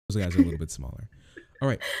Those guys are a little bit smaller. All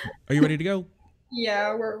right. Are you ready to go?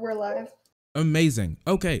 Yeah, we're live. Amazing.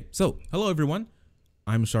 Okay. So, hello everyone.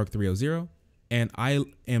 I'm Shark300 and I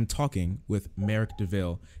am talking with Merrick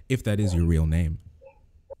Deville, if that is your real name.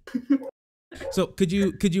 So, could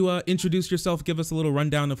you introduce yourself, give us a little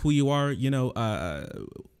rundown of who you are,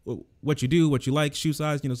 what you do, what you like, shoe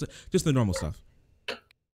size, just the normal stuff.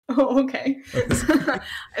 Oh, okay. I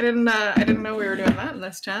didn't know we were doing that in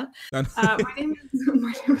this chat. My name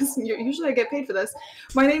is usually I get paid for this.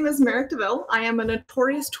 My name is Merrick Deville. I am a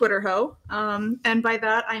notorious Twitter hoe, and by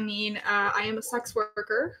that I mean I am a sex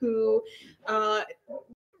worker who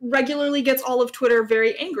regularly gets all of Twitter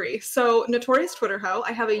very angry. So, notorious Twitter hoe.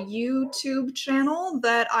 I have a YouTube channel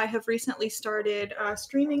that I have recently started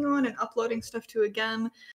streaming on and uploading stuff to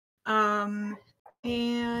again. And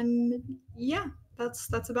yeah,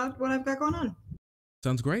 that's about what I've got going on.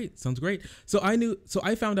 Sounds great. Sounds great. So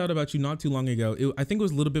I found out about you not too long ago. I think it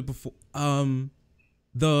was a little bit before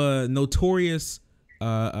the notorious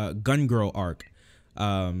gun girl arc.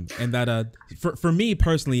 And that for me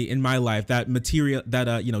personally in my life, that material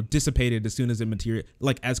that dissipated as soon as it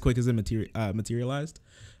as quick as it materialized.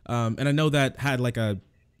 And I know that had like a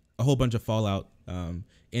whole bunch of fallout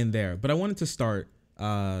in there. But I wanted to start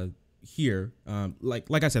here.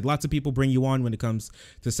 Like I said, lots of people bring you on when it comes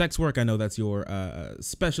to sex work. I know that's your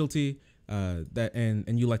specialty.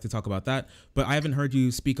 And you like to talk about that, but I haven't heard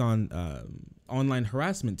you speak on online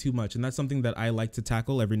harassment too much, and that's something that I like to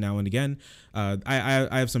tackle every now and again. I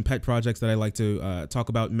have some pet projects that I like to talk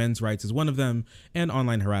about. Men's rights is one of them, and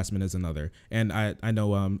online harassment is another. And I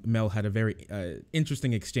know Mel had a very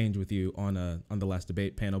interesting exchange with you on the last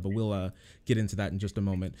debate panel, but we'll get into that in just a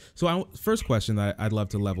moment. So first question that I'd love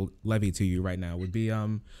to levy to you right now would be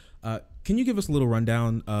can you give us a little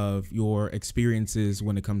rundown of your experiences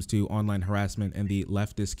when it comes to online harassment and the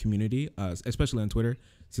leftist community, especially on Twitter,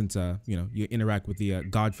 since you interact with the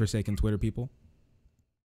godforsaken Twitter people?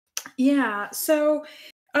 Yeah, so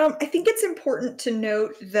I think it's important to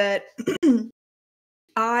note that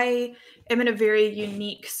I am in a very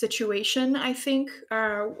unique situation, I think,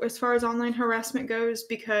 as far as online harassment goes,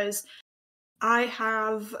 because I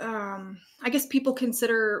have, I guess people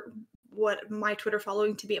consider what my Twitter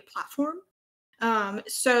following to be a platform.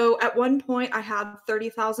 So at one point I had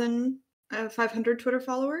 30,500 Twitter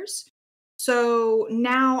followers. So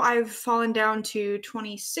now I've fallen down to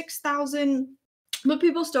 26,000, but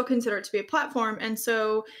people still consider it to be a platform. And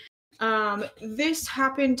so this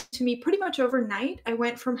happened to me pretty much overnight. I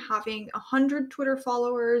went from having 100 Twitter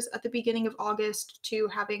followers at the beginning of August to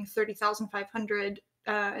having 30,500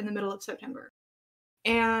 in the middle of September.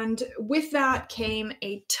 And with that came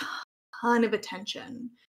a ton of attention.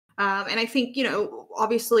 And I think,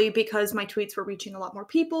 obviously because my tweets were reaching a lot more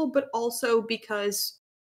people, but also because,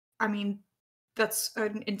 I mean, that's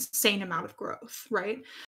an insane amount of growth, right?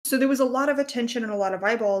 So there was a lot of attention and a lot of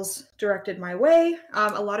eyeballs directed my way.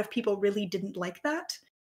 A lot of people really didn't like that.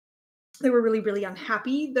 They were really, really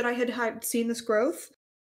unhappy that I had seen this growth.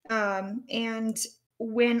 And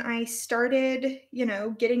when I started,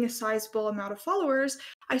 getting a sizable amount of followers,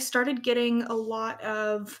 I started getting a lot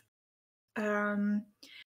of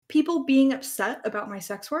people being upset about my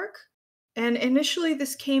sex work. And initially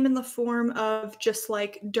this came in the form of just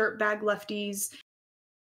like dirtbag lefties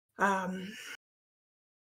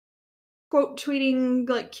quote tweeting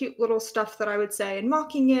like cute little stuff that I would say and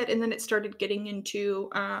mocking it. And then it started getting into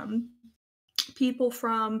people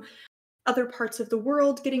from other parts of the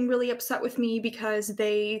world getting really upset with me because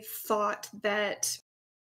they thought that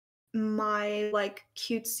my like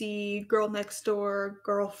cutesy girl next door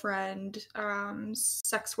girlfriend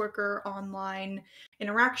sex worker online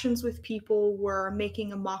interactions with people were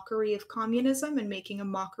making a mockery of communism and making a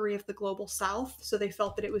mockery of the global south, so they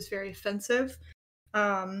felt that it was very offensive.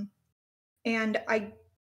 And I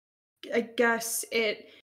guess it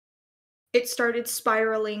started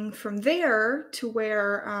spiraling from there to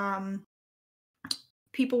where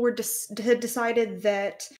people had decided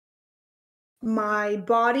that my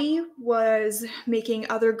body was making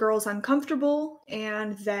other girls uncomfortable,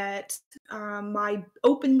 and that my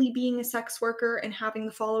openly being a sex worker and having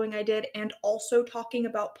the following I did, and also talking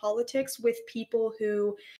about politics with people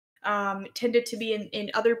who tended to be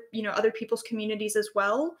in other people's communities as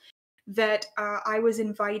well, that I was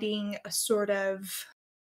inviting a sort of,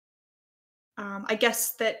 I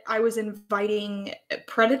guess that I was inviting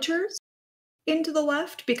predators into the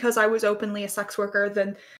left because I was openly a sex worker.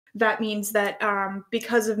 Then that means that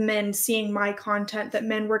because of men seeing my content, that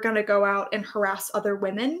men were going to go out and harass other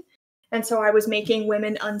women. And so I was making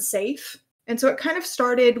women unsafe. And so it kind of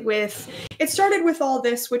started with all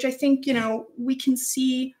this, which I think, we can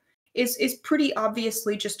see is pretty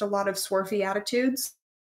obviously just a lot of swarthy attitudes.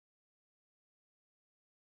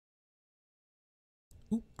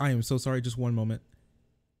 Ooh, I am so sorry. Just one moment.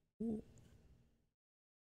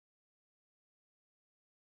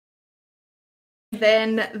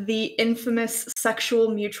 Then the infamous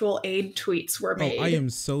sexual mutual aid tweets were made. Oh, I am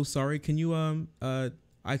so sorry. Can you I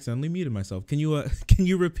accidentally muted myself. Can you can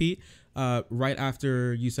you repeat right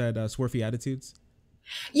after you said swarthy attitudes?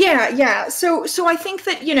 Yeah. So I think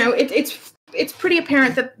that, you know, it's pretty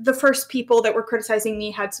apparent that the first people that were criticizing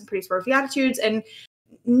me had some pretty swarthy attitudes, and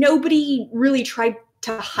nobody really tried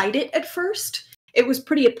to hide it at first. It was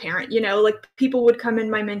pretty apparent, you know, like people would come in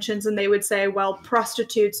my mentions and they would say, well,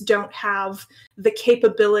 prostitutes don't have the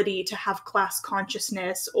capability to have class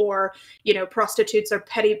consciousness, or, you know, prostitutes are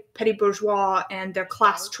petty bourgeois and they're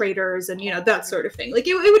class traders, and, you know, that sort of thing. Like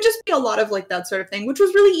it would just be a lot of like that sort of thing, which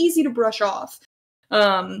was really easy to brush off.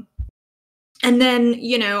 And then,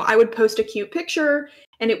 you know, I would post a cute picture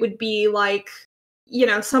and it would be like, you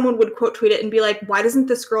know, someone would quote tweet it and be like, why doesn't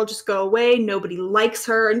this girl just go away? Nobody likes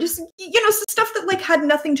her. And just, you know, stuff that like had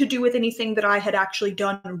nothing to do with anything that I had actually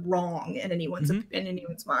done wrong in anyone's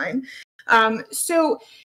mind. So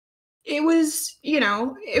it was, you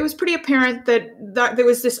know, it was pretty apparent that there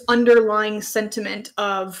was this underlying sentiment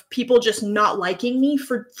of people just not liking me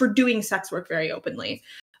for doing sex work very openly.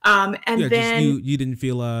 And yeah, then just you didn't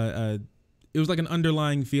feel it was like an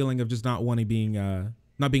underlying feeling of just not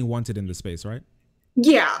being wanted in the space, right?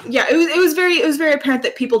 Yeah. It was very apparent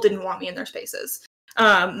that people didn't want me in their spaces.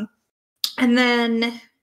 And then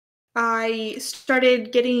I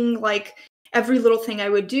started getting like every little thing I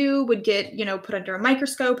would do would get, you know, put under a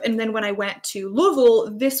microscope. And then when I went to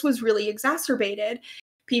Louisville, this was really exacerbated.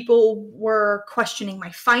 People were questioning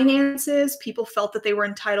my finances. People felt that they were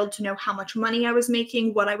entitled to know how much money I was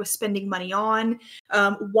making, what I was spending money on,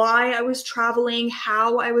 why I was traveling,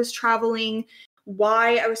 how I was traveling,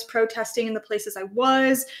 why I was protesting in the places I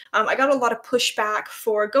was. I got a lot of pushback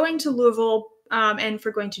for going to Louisville and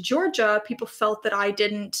for going to Georgia. People felt that I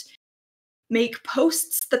didn't make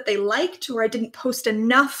posts that they liked, or I didn't post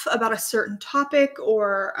enough about a certain topic,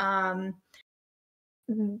 or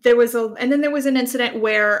there was an incident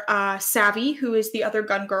where Savvy, who is the other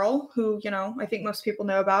gun girl, who, you know, I think most people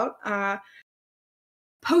know about,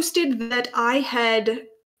 posted that I had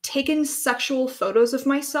taken sexual photos of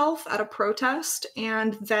myself at a protest,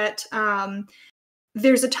 and that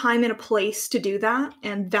there's a time and a place to do that,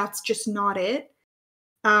 and that's just not it.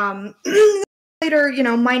 Later, you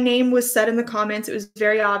know, my name was said in the comments. It was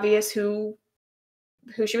very obvious who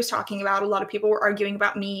she was talking about. A lot of people were arguing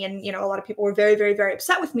about me, and, you know, a lot of people were very, very, very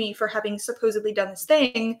upset with me for having supposedly done this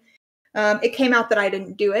thing. It came out that I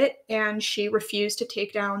didn't do it, and she refused to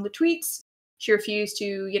take down the tweets. She refused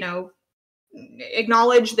to, you know,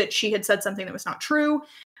 acknowledge that she had said something that was not true.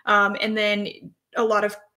 And then a lot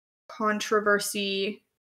of controversy,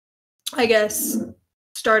 I guess,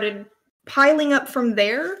 started piling up from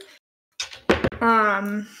there.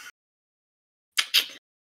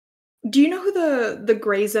 Do you know who the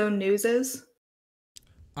Gray Zone News is?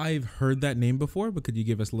 I've heard that name before, but could you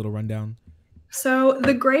give us a little rundown? So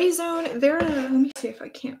the Gray Zone, let me see if I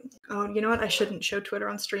can't. Oh, you know what? I shouldn't show Twitter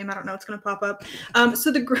on stream. I don't know what's going to pop up.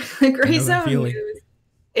 So the Gray Zone News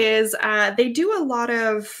is, they do a lot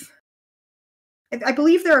of, I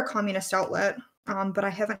believe they're a communist outlet, but I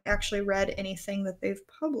haven't actually read anything that they've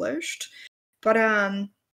published. But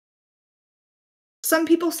some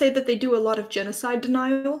people say that they do a lot of genocide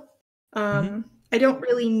denial. I don't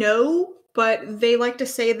really know, but they like to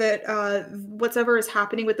say that whatever is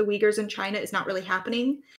happening with the Uyghurs in China is not really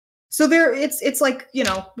happening. So it's like, you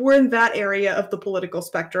know, we're in that area of the political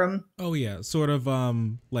spectrum. Oh yeah, sort of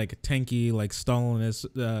like tanky, like Stalinist,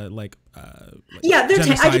 yeah, they're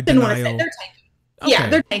tanky. I just didn't want to say they're tanky. Okay. Yeah,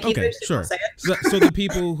 they're tanky. Okay, sure. So the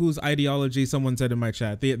people whose ideology, someone said in my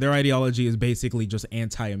chat, their ideology is basically just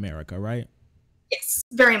anti-America, right? Yes,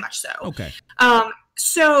 very much so. Okay.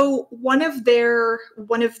 So one of their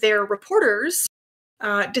reporters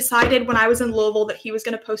decided when I was in Louisville that he was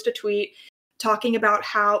going to post a tweet talking about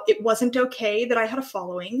how it wasn't okay that I had a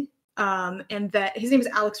following, and that his name is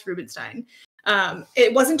Alex Rubenstein.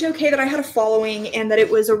 It wasn't okay that I had a following, and that it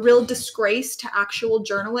was a real disgrace to actual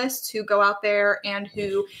journalists who go out there and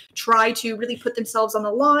who try to really put themselves on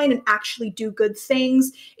the line and actually do good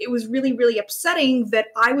things. It was really, really upsetting that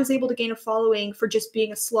I was able to gain a following for just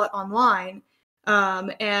being a slut online.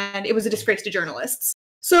 And it was a disgrace to journalists.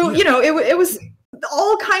 So, you know, it was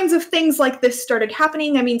all kinds of things like this started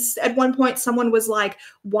happening. I mean, at one point, someone was like,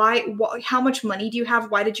 "Why? How much money do you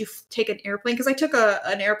have? Why did you take an airplane?" Because I took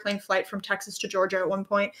an airplane flight from Texas to Georgia at one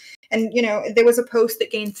point, and there was a post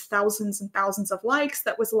that gained thousands and thousands of likes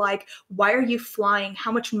that was like, "Why are you flying?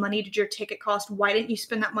 How much money did your ticket cost? Why didn't you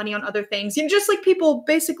spend that money on other things?" Just like people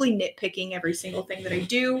basically nitpicking every single thing that I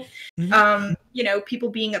do. People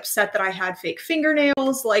being upset that I had fake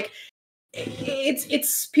fingernails, like.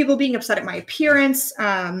 It's people being upset at my appearance.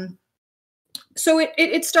 So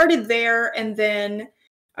it started there, and then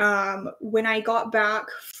when I got back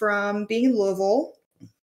from being in Louisville,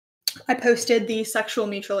 I posted the sexual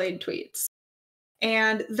mutual aid tweets,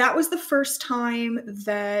 and that was the first time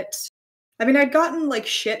that I'd gotten like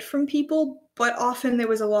shit from people, but often there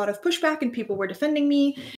was a lot of pushback and people were defending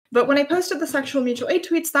me. But when I posted the sexual mutual aid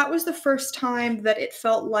tweets, that was the first time that it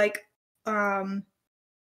felt like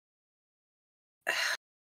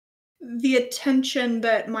the attention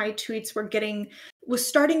that my tweets were getting was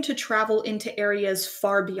starting to travel into areas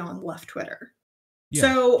far beyond left Twitter. Yeah.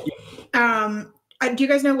 So, do you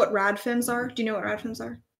guys know what radfems are? Do you know what radfems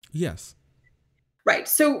are? Yes. Right.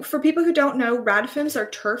 So for people who don't know, radfems are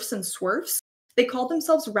TERFs and SWERFs. They call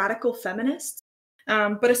themselves radical feminists.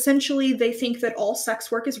 But essentially they think that all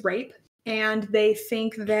sex work is rape, and they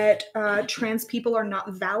think that trans people are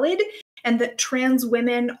not valid, and that trans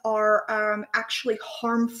women are actually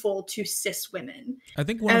harmful to cis women. I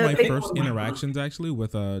think one of my first interactions actually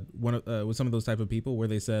with with some of those type of people, where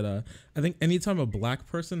they said, I think anytime a black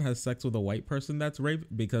person has sex with a white person, that's rape,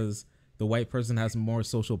 because the white person has more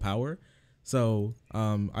social power. So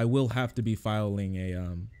I will have to be filing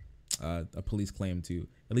a police claim to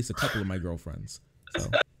at least a couple of my girlfriends. So.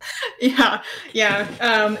 Yeah.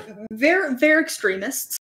 They're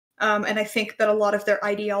extremists. And I think that a lot of their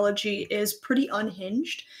ideology is pretty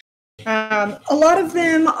unhinged. A lot of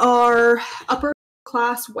them are upper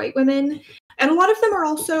class white women, and a lot of them are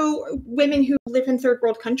also women who live in third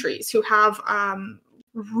world countries who have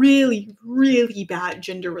really, really bad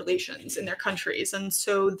gender relations in their countries. And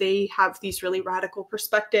so they have these really radical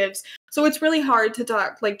perspectives. So it's really hard to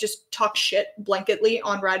just talk shit blanketly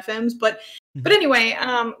on radfems. But anyway,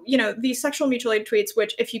 the sexual mutual aid tweets,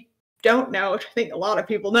 which if you don't know, which I think a lot of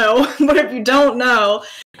people know, but if you don't know,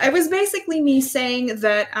 it was basically me saying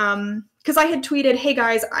that, because I had tweeted, "Hey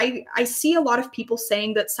guys, I see a lot of people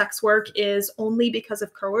saying that sex work is only because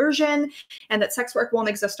of coercion and that sex work won't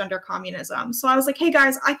exist under communism." So I was like, "Hey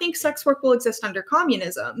guys, I think sex work will exist under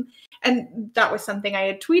communism." And that was something I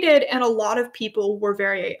had tweeted, and a lot of people were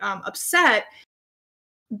very upset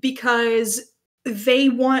because they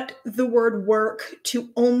want the word work to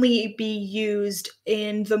only be used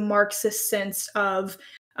in the Marxist sense of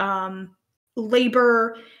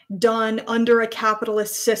labor done under a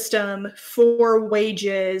capitalist system for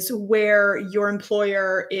wages where your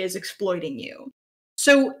employer is exploiting you.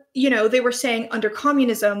 So, they were saying under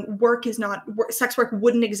communism, sex work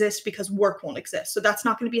wouldn't exist because work won't exist. So that's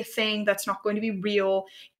not going to be a thing. That's not going to be real.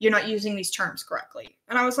 You're not using these terms correctly.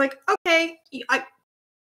 And I was like, okay,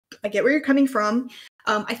 I get where you're coming from.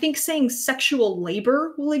 I think saying sexual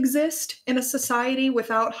labor will exist in a society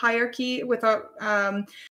without hierarchy, without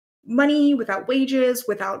money, without wages,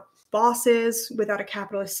 without bosses, without a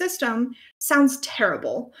capitalist system sounds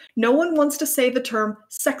terrible. No one wants to say the term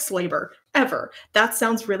sex labor ever. That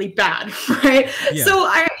sounds really bad, right? Yeah. So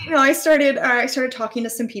I started talking to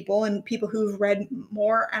some people, and people who've read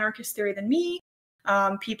more anarchist theory than me,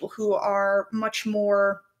 people who are much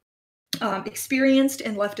more experienced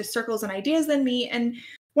in leftist circles and ideas than me. And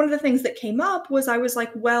one of the things that came up was, I was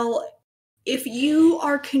like, well, if you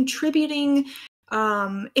are contributing,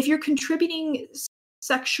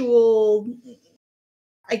 sexual,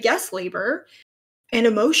 I guess, labor and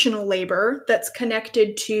emotional labor that's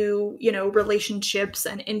connected to, relationships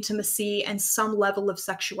and intimacy and some level of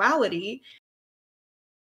sexuality,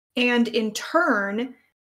 and in turn,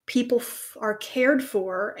 people are cared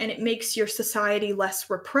for and it makes your society less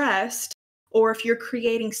repressed, or if you're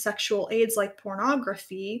creating sexual aids like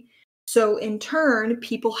pornography, so in turn,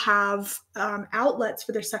 people have outlets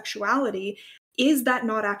for their sexuality, is that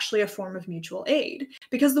not actually a form of mutual aid?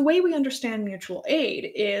 Because the way we understand mutual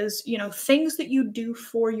aid is, things that you do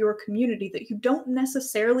for your community that you don't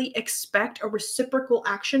necessarily expect a reciprocal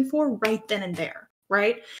action for right then and there,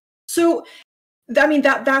 right? So,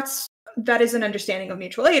 that is an understanding of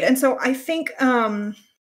mutual aid. And so I think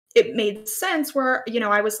it made sense where,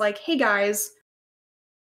 I was like, hey guys,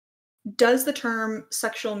 does the term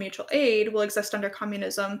sexual mutual aid will exist under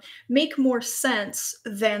communism make more sense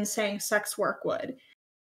than saying sex work would?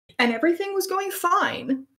 And everything was going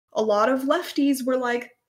fine. A lot of lefties were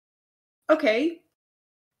like, okay,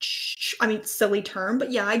 I mean, silly term,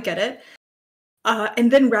 but yeah, I get it.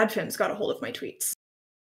 And then Radfims got a hold of my tweets.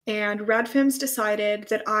 And Radfims decided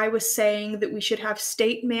that I was saying that we should have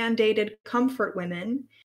state-mandated comfort women,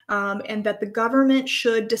 and that the government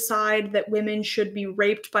should decide that women should be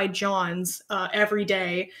raped by Johns every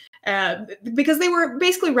day. Because they were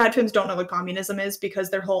basically, Radfims don't know what communism is, because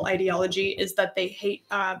their whole ideology is that they hate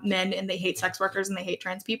men and they hate sex workers and they hate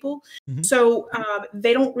trans people. Mm-hmm. So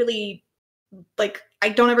they don't really, like, I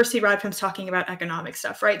don't ever see Radfims talking about economic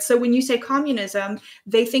stuff, right? So when you say communism,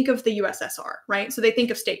 they think of the USSR, right? So they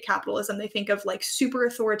think of state capitalism. They think of like super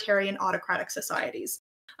authoritarian autocratic societies.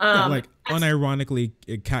 Yeah, like unironically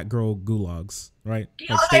catgirl gulags, right?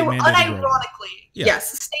 Like unironically,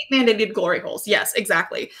 yes, state-mandated glory holes. Yes,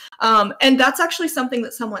 exactly. And that's actually something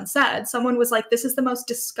that someone said. Someone was like, this is the most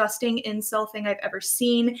disgusting incel thing I've ever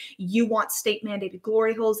seen. You want state-mandated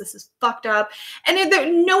glory holes. This is fucked up. And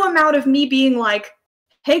there's no amount of me being like,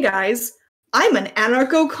 hey guys, I'm an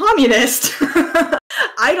anarcho-communist.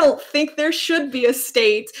 I don't think there should be a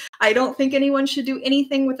state. I don't think anyone should do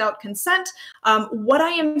anything without consent. What I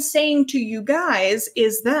am saying to you guys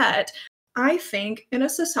is that I think in a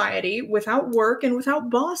society without work and without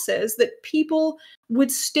bosses, that people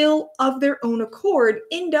would still, of their own accord,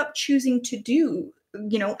 end up choosing to do,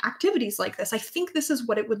 you know, activities like this. I think this is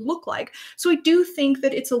what it would look like. So I do think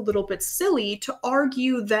that it's a little bit silly to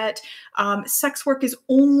argue that sex work is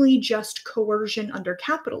only just coercion under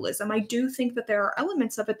capitalism. I do think that there are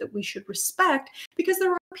elements of it that we should respect, because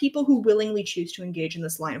there are people who willingly choose to engage in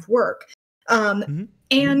this line of work. And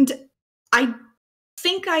I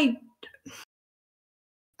think I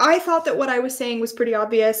thought that what I was saying was pretty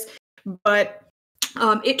obvious, but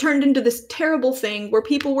it turned into this terrible thing where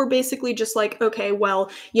people were basically just like, okay, well,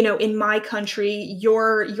 you know, in my country,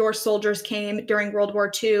 your soldiers came during World War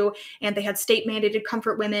II and they had state-mandated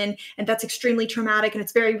comfort women, and that's extremely traumatic and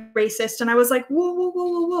it's very racist. And I was like,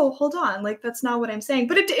 whoa, hold on. Like, that's not what I'm saying.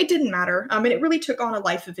 But it didn't matter. And it really took on a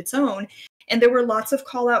life of its own. And there were lots of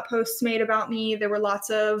call-out posts made about me. There were lots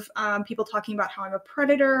of people talking about how I'm a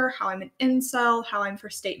predator, how I'm an incel, how I'm for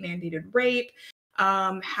state-mandated rape,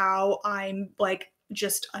 how I'm, like,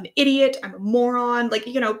 just an idiot, I'm a moron. Like,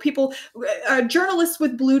 you know, people, journalists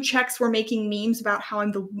with blue checks were making memes about how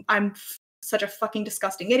I'm such a fucking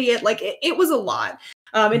disgusting idiot. Like, it was a lot.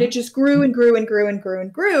 And it just grew and grew and grew and grew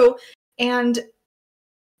and grew. And,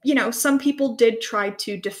 you know, some people did try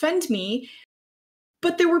to defend me,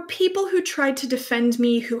 but there were people who tried to defend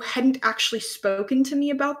me who hadn't actually spoken to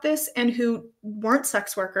me about this, and who weren't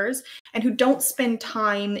sex workers, and who don't spend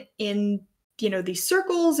time in, you know, these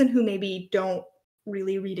circles, and who maybe don't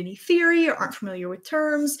really read any theory or aren't familiar with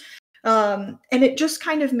terms. And it just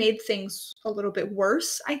kind of made things a little bit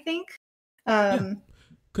worse, I think.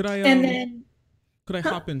 Could I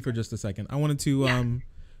hop in for just a second? I wanted to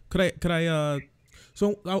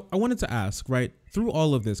so I wanted to ask, right, through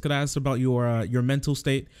all of this, could I ask about your mental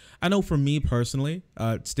state? I know for me personally,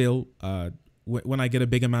 still, when I get a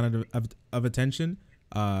big amount of attention,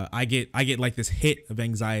 I get like this hit of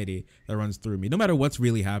anxiety that runs through me, no matter what's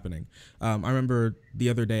really happening. I remember the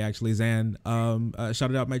other day, actually, Zan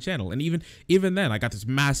shouted out my channel, and even then, I got this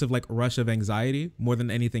massive like rush of anxiety more than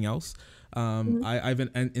anything else. I've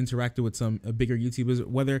interacted with some bigger YouTubers,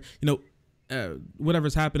 whether, you know,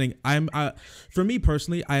 whatever's happening. For me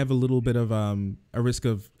personally, I have a little bit of a risk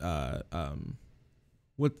of how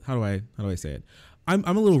do I say it? I'm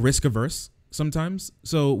a little risk averse sometimes.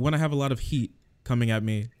 So when I have a lot of heat coming at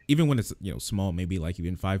me, even when it's, you know, small, maybe like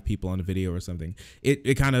even 5 people on a video or something,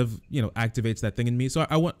 it kind of, you know, activates that thing in me. So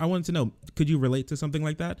I wanted to know, could you relate to something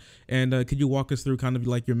like that? And could you walk us through kind of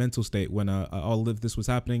like your mental state when all of this was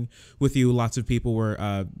happening with you? Lots of people were,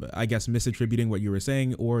 I guess, misattributing what you were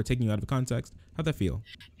saying or taking you out of context. How'd that feel?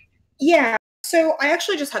 Yeah, so I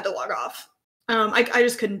actually just had to log off. I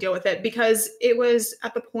just couldn't deal with it, because it was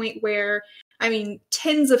at the point where, I mean,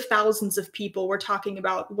 tens of thousands of people were talking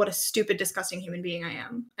about what a stupid, disgusting human being I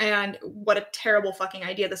am, and what a terrible fucking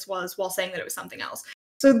idea this was, while saying that it was something else.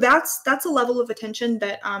 So that's a level of attention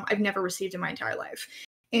that I've never received in my entire life.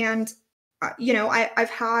 And, you know,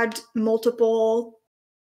 I've had multiple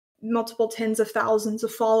tens of thousands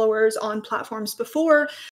of followers on platforms before.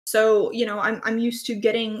 So, you know, I'm used to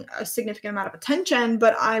getting a significant amount of attention,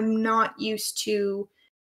 but I'm not used to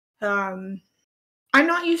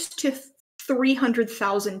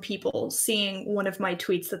 300,000 people seeing one of my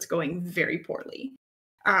tweets that's going very poorly.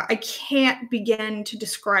 I can't begin to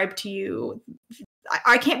describe to you,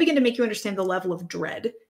 I can't begin to make you understand the level of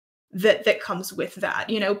dread that comes with that.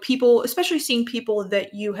 You know, people, especially seeing people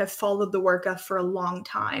that you have followed the work of for a long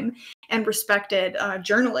time and respected,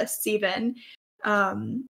 journalists even,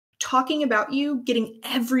 talking about you, getting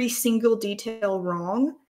every single detail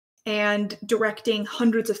wrong, and directing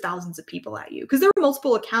hundreds of thousands of people at you. Because there were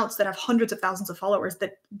multiple accounts that have hundreds of thousands of followers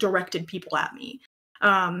that directed people at me.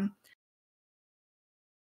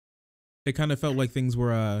 It kind of felt like things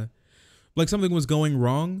were like something was going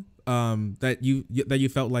wrong, that you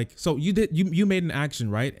felt like, so you made an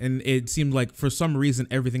action, right? And it seemed like for some reason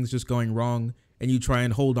everything's just going wrong, and you try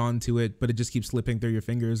and hold on to it, but it just keeps slipping through your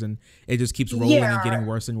fingers, and it just keeps rolling and getting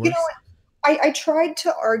worse and worse. You know, I tried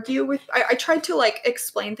to argue with, I tried to like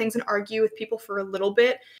explain things and argue with people for a little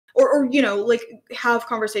bit, or you know, like have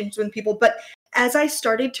conversations with people. But as I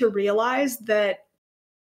started to realize that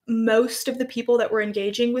most of the people that were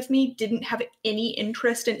engaging with me didn't have any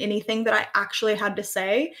interest in anything that I actually had to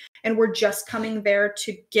say, and were just coming there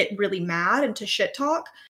to get really mad and to shit talk,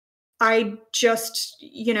 I just,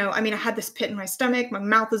 you know, I mean, I had this pit in my stomach, my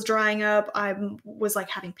mouth was drying up, I was like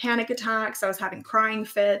having panic attacks, I was having crying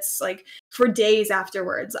fits, like for days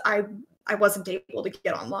afterwards. I wasn't able to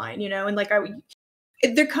get online, you know, and like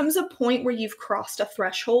there comes a point where you've crossed a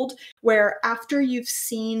threshold where after you've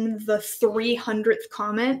seen the 300th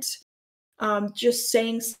comment, just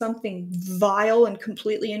saying something vile and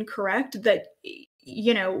completely incorrect, that,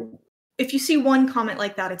 you know, if you see one comment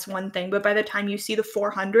like that, it's one thing, but by the time you see the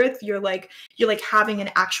 400th, you're like having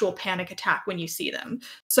an actual panic attack when you see them.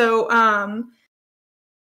 So,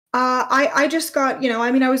 I just got, you know,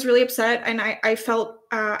 I mean, I was really upset, and I felt,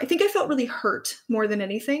 I think I felt really hurt more than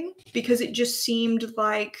anything, because it just seemed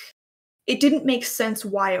like it didn't make sense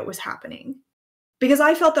why it was happening. Because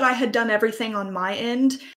I felt that I had done everything on my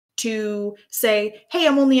end to say, hey,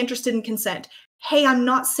 I'm only interested in consent. Hey, I'm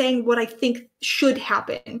not saying what I think should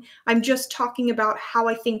happen. I'm just talking about how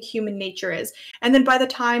I think human nature is. And then by the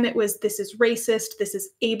time it was, this is racist, this is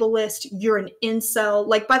ableist, you're an incel,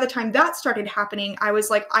 like by the time that started happening, I was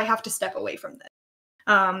like, I have to step away from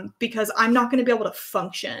this, because I'm not going to be able to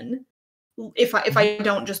function if I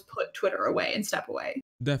don't just put Twitter away and step away.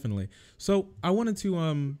 Definitely. So I wanted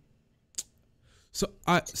to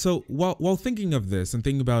so while thinking of this and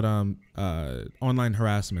thinking about online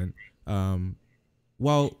harassment,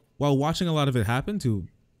 while watching a lot of it happen to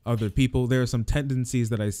other people, there are some tendencies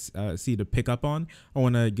that I see to pick up on. I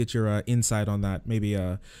want to get your insight on that, maybe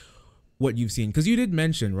what you've seen, because you did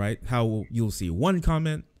mention, right, how you'll see one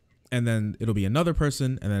comment, and then it'll be another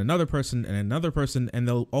person, and then another person, and another person, and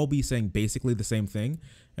they'll all be saying basically the same thing,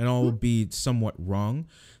 and all be somewhat wrong.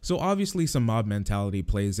 So obviously some mob mentality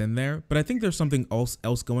plays in there, but I think there's something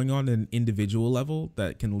else going on at an individual level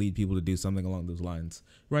that can lead people to do something along those lines,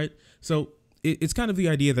 right? So it's kind of the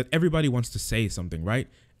idea that everybody wants to say something, right?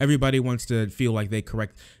 Everybody wants to feel like they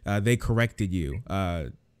corrected you.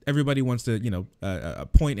 Everybody wants to, you know,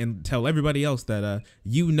 point and tell everybody else that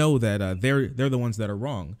you know that they're the ones that are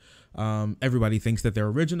wrong. Everybody thinks that they're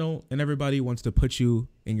original, and everybody wants to put you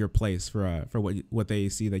in your place for what they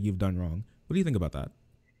see that you've done wrong. What do you think about that?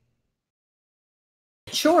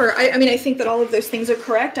 Sure. I mean, I think that all of those things are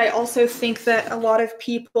correct. I also think that a lot of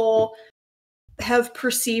people have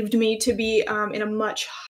perceived me to be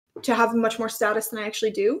to have much more status than I actually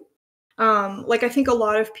do. Like I think a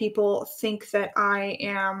lot of people think that I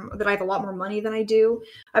have a lot more money than I do.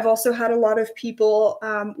 I've also had a lot of people,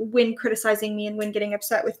 when criticizing me and when getting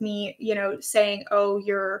upset with me, you know, saying, oh,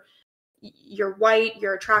 you're white,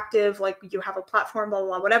 you're attractive, like you have a platform, blah, blah,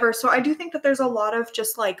 blah, whatever. So I do think that there's a lot of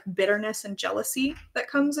just like bitterness and jealousy that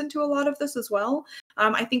comes into a lot of this as well.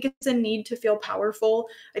 I think it's a need to feel powerful.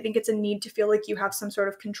 I think it's a need to feel like you have some sort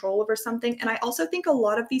of control over something. And I also think a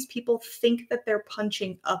lot of these people think that they're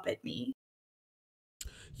punching up at me.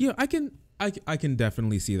 Yeah, I can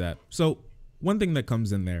definitely see that. So one thing that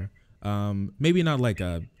comes in there, maybe not like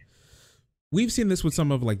we've seen this with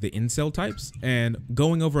some of like the incel types, and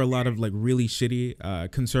going over a lot of like really shitty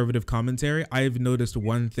conservative commentary, I've noticed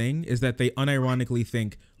one thing is that they unironically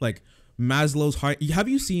think like Maslow's have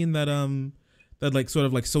you seen that that like sort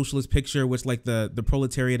of like socialist picture which like the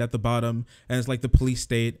proletariat at the bottom, and it's like the police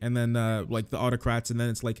state, and then like the autocrats, and then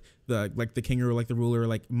it's like the king or like the ruler,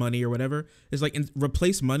 like money or whatever. It's like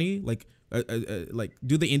replace money, like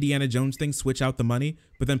do the Indiana Jones thing, switch out the money,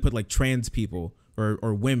 but then put like trans people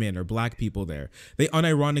or women or black people there. They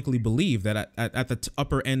unironically believe that at the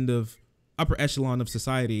upper echelon of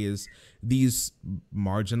society is these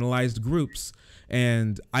marginalized groups.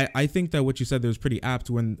 And I think that what you said there was pretty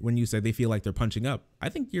apt when you said they feel like they're punching up. I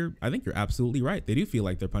think you're absolutely right. They do feel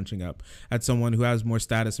like they're punching up at someone who has more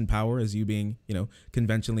status and power, as you being, you know,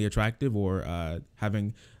 conventionally attractive, or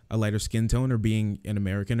having a lighter skin tone, or being an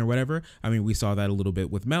American or whatever. I mean, we saw that a little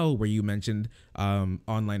bit with Mel, where you mentioned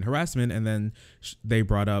online harassment, and then they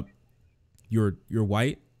brought up you're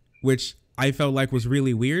white, which I felt like was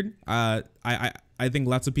really weird. I think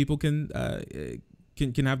lots of people can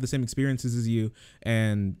have the same experiences as you,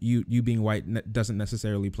 and you being white doesn't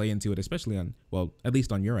necessarily play into it, especially on, well, at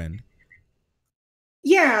least on your end.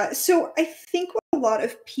 Yeah, so I think what a lot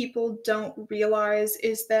of people don't realize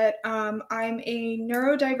is that I'm a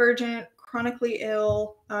neurodivergent, chronically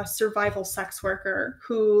ill, survival sex worker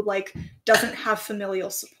who like doesn't have familial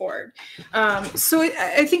support. So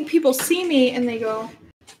I think people see me and they go,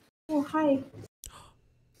 "Oh, hi,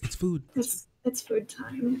 It's food. it's food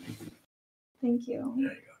time." Thank you. There you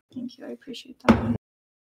go. Thank you. I appreciate that.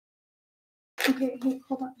 Okay, hey,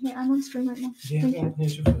 hold on. Hey, I'm on stream right now. Yeah, Thank you.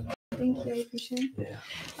 here's your food. Thank you. I appreciate it.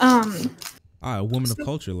 Yeah. A woman of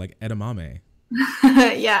culture like edamame.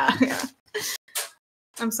 Yeah.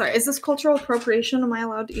 I'm sorry. Is this cultural appropriation? Am I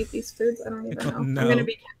allowed to eat these foods? I don't even know. No. I'm gonna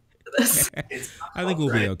be for this. I think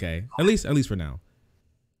we'll be okay. At least for now.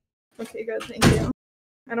 Okay, good. Thank you.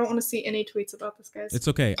 I don't want to see any tweets about this, guys. It's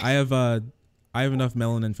okay. I have enough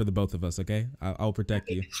melanin for the both of us. Okay, I'll protect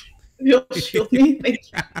you. You'll shield me.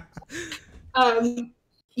 Thank you.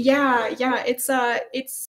 Yeah.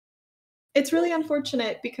 It's really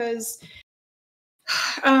unfortunate because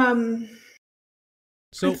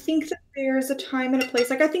So I think that there's a time and a place.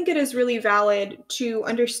 Like, I think it is really valid to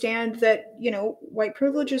understand that, you know, white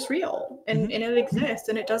privilege is real and it exists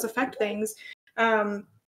and it does affect things.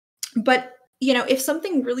 But, you know, if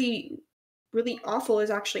something really, really awful is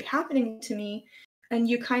actually happening to me and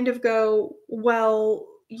you kind of go, well,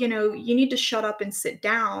 you know, you need to shut up and sit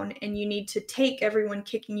down and you need to take everyone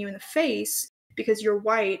kicking you in the face because you're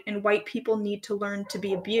white and white people need to learn to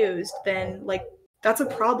be abused, then like, that's a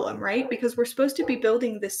problem, right? Because we're supposed to be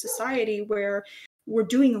building this society where we're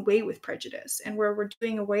doing away with prejudice and where we're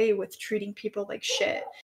doing away with treating people like shit.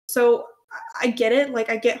 So I get it.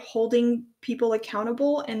 Like, I get holding people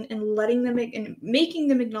accountable and letting them and making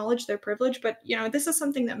them acknowledge their privilege. But, you know, this is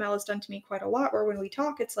something that Mel has done to me quite a lot, where when we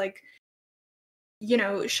talk, it's like, you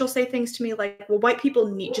know, she'll say things to me like, well, white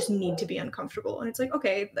people just need to be uncomfortable. And it's like,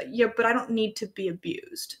 okay, yeah, but I don't need to be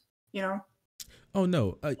abused, you know? Oh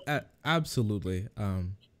no, absolutely.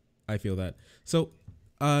 I feel that. So,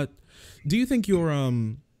 do you think your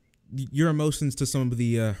emotions to some of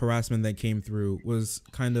the harassment that came through was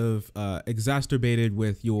kind of exacerbated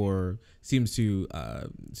with your seem to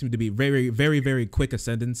be very, very, very quick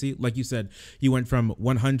ascendancy? Like you said, you went from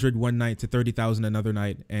 100 one night to 30,000 another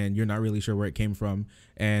night, and you're not really sure where it came from,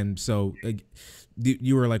 and so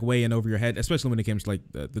you were like way in over your head, especially when it came to like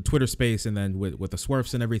the Twitter space, and then with the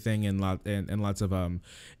swerfs and everything, and lots of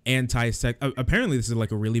anti-sex. Apparently, this is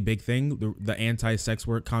like a really big thing. The anti-sex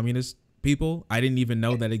work communist people. I didn't even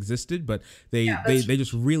know that existed, but they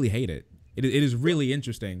just really hate it. It is really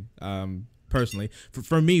interesting. Personally,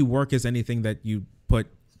 for me, work is anything that you put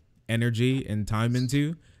energy and time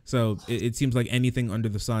into. So it seems like anything under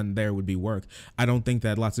the sun there would be work. I don't think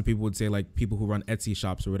that lots of people would say like people who run Etsy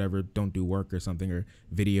shops or whatever don't do work or something, or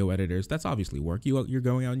video editors. That's obviously work. You're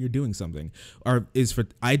going out and you're doing something. Or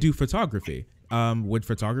I do photography. Would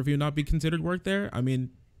photography not be considered work there? I mean,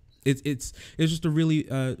 it's just a really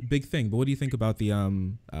big thing. But what do you think about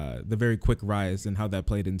the very quick rise and how that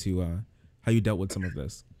played into how you dealt with some of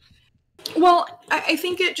this? Well, I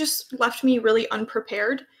think it just left me really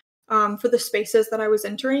unprepared for the spaces that I was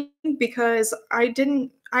entering, because I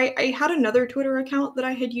had another Twitter account that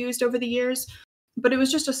I had used over the years, but it was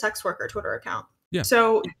just a sex worker Twitter account. Yeah.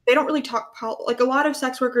 So they don't really talk like a lot of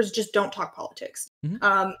sex workers just don't talk politics.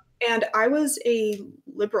 And I was a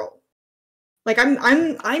liberal. Like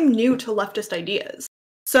I'm new to leftist ideas.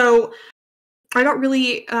 So I got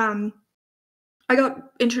really I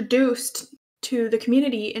got introduced to the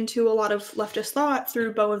community into a lot of leftist thought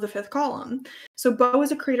through Beau of the Fifth Column. So Beau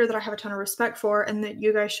is a creator that I have a ton of respect for and that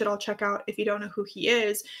you guys should all check out if you don't know who he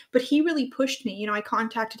is. But he really pushed me. You know, I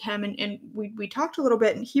contacted him and we talked a little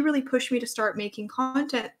bit, and he really pushed me to start making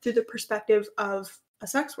content through the perspective of a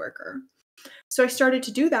sex worker. So I started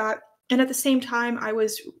to do that. And at the same time, I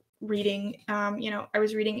was reading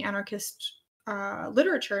anarchist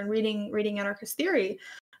literature and reading anarchist theory.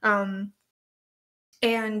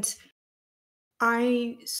 And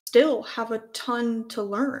I still have a ton to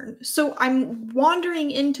learn. So I'm wandering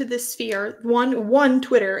into this sphere, one,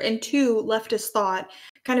 Twitter, and two, leftist thought,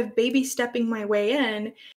 kind of baby stepping my way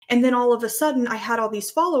in. And then all of a sudden I had all these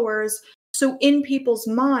followers. So in people's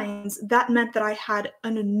minds, that meant that I had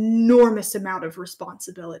an enormous amount of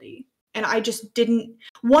responsibility. And I just didn't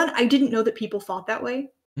know that people thought that way.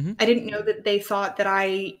 Mm-hmm. I didn't know that they thought that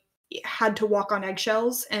I had to walk on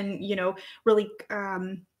eggshells and, you know, really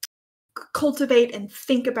cultivate and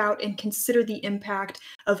think about and consider the impact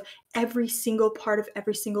of every single part of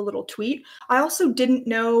every single little tweet. I also didn't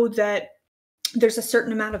know that there's a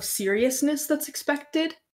certain amount of seriousness that's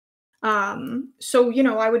expected. So, you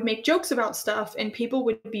know, I would make jokes about stuff and people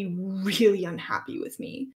would be really unhappy with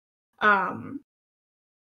me. Um,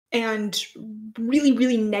 and really,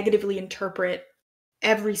 really negatively interpret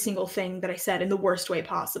every single thing that I said in the worst way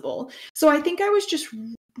possible. So I think I was just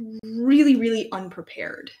really, really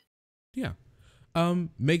unprepared. Yeah.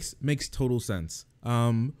 Makes total sense.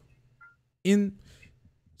 In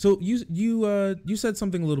So you said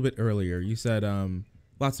something a little bit earlier. You said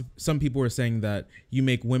some people were saying that you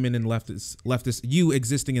make women in leftist you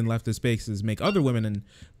existing in leftist spaces make other women in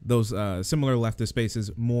those similar leftist spaces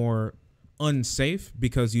more unsafe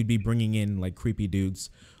because you'd be bringing in like creepy dudes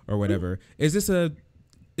or whatever. Is this a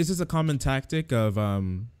common tactic of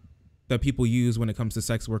that people use when it comes to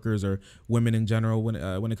sex workers or women in general when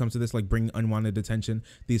it comes to this, like bring unwanted attention,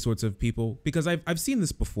 these sorts of people? Because I've seen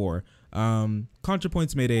this before.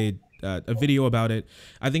 ContraPoints made a video about it.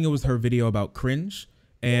 I think it was her video about cringe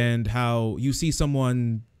and how you see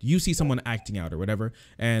someone acting out or whatever,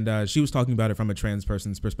 and she was talking about it from a trans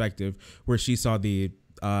person's perspective, where she saw the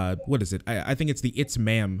what is it? I think it's the It's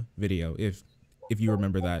Ma'am video, if you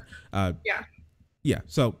remember that. Yeah.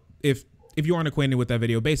 So if you aren't acquainted with that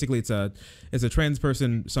video, basically it's a trans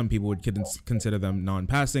person. Some people would consider them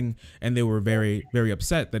non-passing, and they were very, very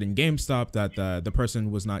upset that in GameStop that the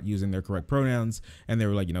person was not using their correct pronouns, and they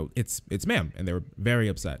were like, you know, it's ma'am, and they were very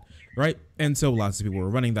upset, right? And so lots of people were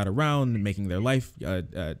running that around, making their life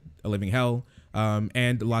a living hell,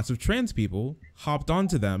 and lots of trans people hopped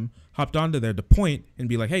onto there to point and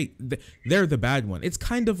be like, hey, they're the bad one. It's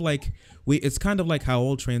kind of like how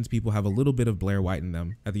all trans people have a little bit of Blair White in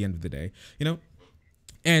them at the end of the day, you know?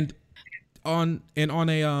 And on a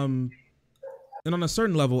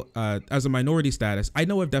certain level, as a minority status, I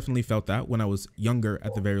know I've definitely felt that when I was younger.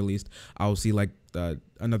 At the very least, I'll see like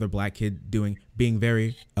another black kid being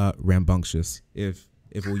very rambunctious, if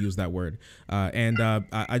we'll use that word, and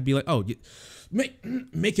I'd be like, oh,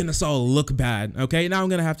 making us all look bad. Okay, now I'm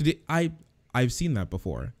gonna have to I've seen that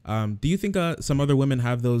before. Do you think some other women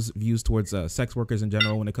have those views towards sex workers in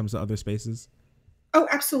general when it comes to other spaces? Oh,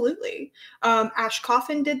 absolutely. Ash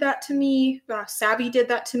Coffin did that to me. Savvy did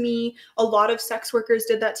that to me. A lot of sex workers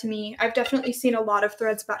did that to me. I've definitely seen a lot of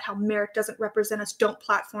threads about how Merrick doesn't represent us. Don't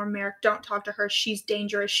platform Merrick. Don't talk to her. She's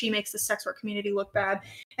dangerous. She makes the sex work community look bad.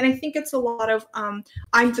 And I think it's a lot of I'm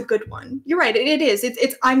the good one. You're right. It is.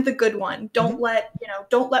 It's I'm the good one. Don't let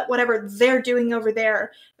whatever they're doing over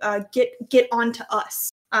there get onto us.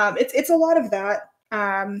 It's a lot of that.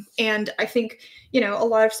 And I think, you know, a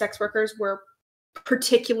lot of sex workers were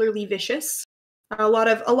particularly vicious. A lot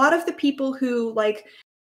of the people who like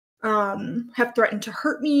have threatened to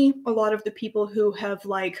hurt me, a lot of the people who have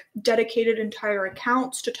like dedicated entire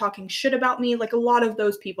accounts to talking shit about me, like a lot of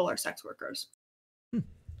those people are sex workers.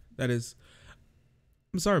 I'm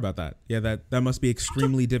sorry about that. Yeah, that must be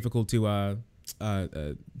extremely difficult to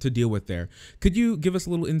deal with there. Could you give us a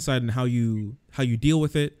little insight on how you deal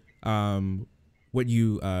with it? What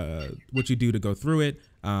you do to go through it?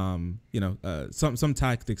 Some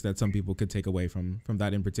tactics that some people could take away from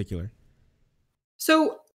that in particular.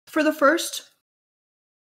 So for the first,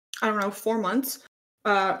 I don't know, 4 months,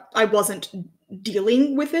 I wasn't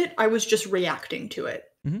dealing with it. I was just reacting to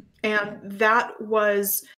it. And that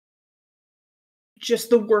was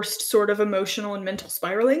just the worst sort of emotional and mental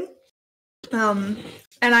spiraling. And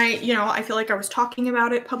I feel like I was talking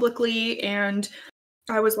about it publicly, and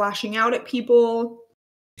I was lashing out at people,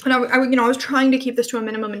 and I was trying to keep this to a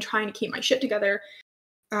minimum and trying to keep my shit together,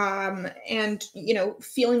 and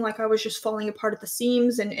feeling like I was just falling apart at the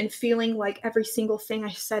seams, and feeling like every single thing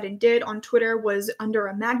I said and did on Twitter was under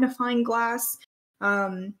a magnifying glass,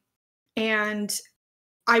 and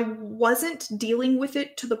I wasn't dealing with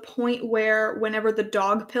it to the point where whenever the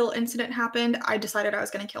dog pill incident happened, I decided I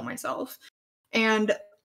was going to kill myself, and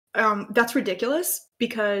that's ridiculous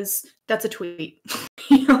because that's a tweet.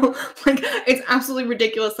 Like it's absolutely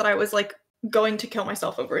ridiculous that I was like going to kill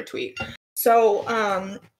myself over a tweet. So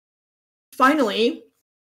finally,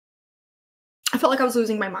 I felt like I was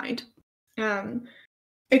losing my mind.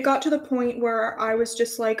 It got to the point where I was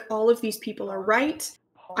just like, all of these people are right.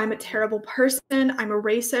 I'm a terrible person. I'm a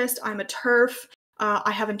racist. I'm a TERF.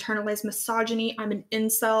 I have internalized misogyny. I'm an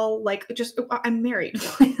incel. I'm married.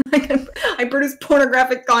 I produce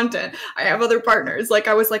pornographic content. I have other partners.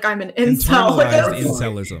 I was like, I'm an incel. Internalized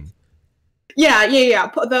incelism. Yeah.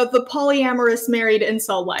 The polyamorous married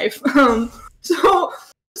incel life. So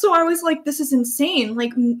I was like, this is insane.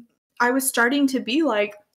 Like, I was starting to be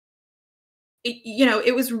like,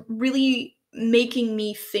 it was really making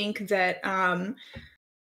me think that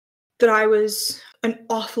that I was an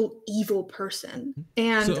awful, evil person.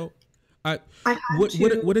 And I I had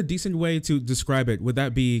to. what a decent way to describe it. Would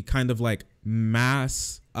that be kind of like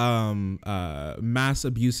mass abusive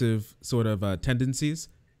sort of tendencies,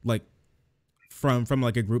 like from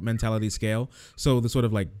like a group mentality scale? So the sort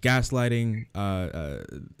of like gaslighting,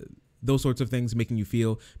 those sorts of things, making you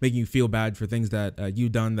feel bad for things that you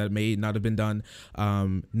done that may not have been done,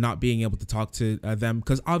 not being able to talk to them,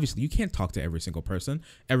 because obviously you can't talk to every single person.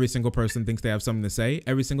 Every single person thinks they have something to say.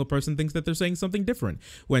 Every single person thinks that they're saying something different,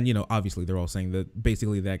 when, you know, obviously they're all saying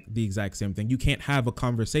basically the exact same thing. You can't have a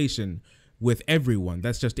conversation with everyone.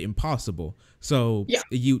 That's just impossible. So Yeah.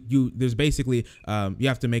 there's basically you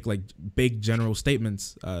have to make like big general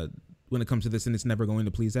statements when it comes to this, and it's never going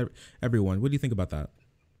to please everyone. What do you think about that?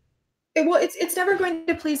 Well, it's never going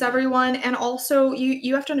to please everyone, and also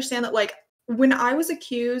you have to understand that, like, when I was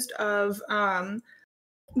accused of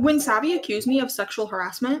when Savvy accused me of sexual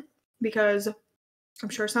harassment, because I'm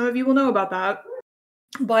sure some of you will know about that,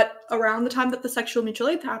 but around the time that the sexual mutual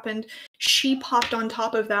aid happened, she popped on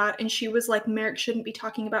top of that, and she was like, Merrick shouldn't be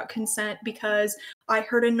talking about consent because I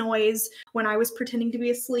heard a noise when I was pretending to be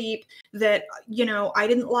asleep that, you know, I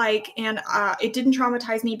didn't like, and it didn't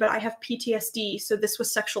traumatize me, but I have PTSD, so this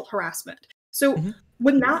was sexual harassment. So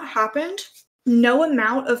when that happened, no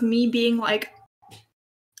amount of me being like,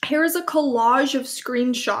 here's a collage of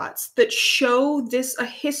screenshots that show a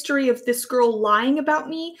history of this girl lying about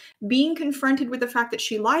me, being confronted with the fact that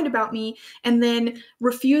she lied about me, and then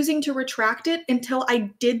refusing to retract it until I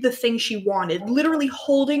did the thing she wanted. Literally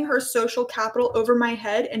holding her social capital over my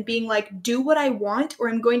head and being like, do what I want or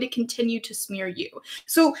I'm going to continue to smear you.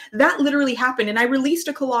 So that literally happened. And I released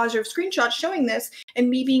a collage of screenshots showing this, and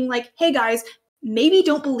me being like, hey guys, maybe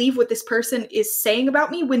don't believe what this person is saying about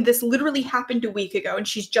me when this literally happened a week ago and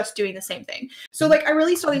she's just doing the same thing. So like I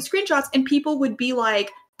released all these screenshots and people would be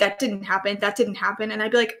like, that didn't happen. And I'd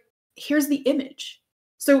be like, here's the image.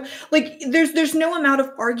 So like there's no amount of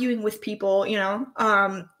arguing with people, you know,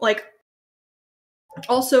 like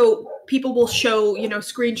also people will show, you know,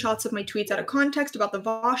 screenshots of my tweets out of context about the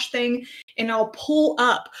Vosh thing, and I'll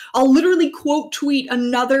literally quote tweet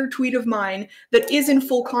another tweet of mine that is in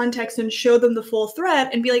full context and show them the full thread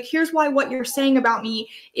and be like, here's why what you're saying about me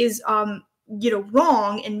is you know,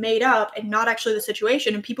 wrong and made up and not actually the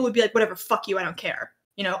situation. And people would be like, whatever, fuck you, I don't care.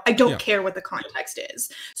 You know, I don't care what the context is.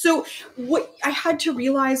 So what I had to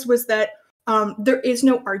realize was that there is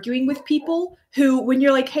no arguing with people who, when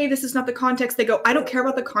you're like, hey, this is not the context, they go, I don't care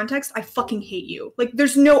about the context, I fucking hate you. Like,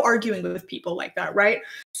 there's no arguing with people like that, right?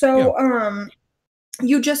 So,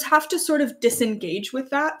 you just have to sort of disengage with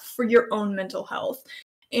that for your own mental health.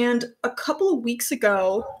 And a couple of weeks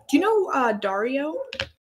ago, do you know Dario?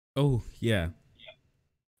 Oh, yeah.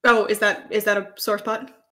 Oh, is that a sore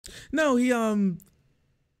spot? No, he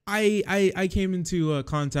I came into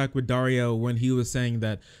contact with Dario when he was saying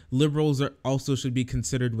that liberals also should be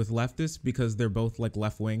considered with leftists because they're both like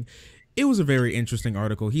left wing. It was a very interesting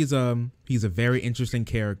article. He's a very interesting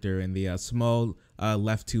character in the small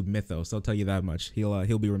left tube mythos. I'll tell you that much.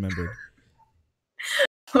 He'll be remembered.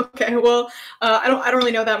 Okay, well, I don't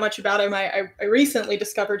really know that much about him. I recently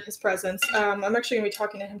discovered his presence. I'm actually gonna be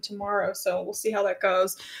talking to him tomorrow, so we'll see how that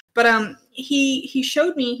goes. But he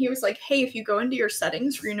showed me. He was like, hey, if you go into your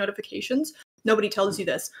settings for your notifications, nobody tells you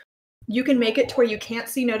this. You can make it to where you can't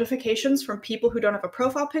see notifications from people who don't have a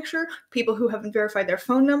profile picture, people who haven't verified their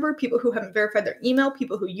phone number, people who haven't verified their email,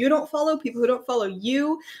 people who you don't follow, people who don't follow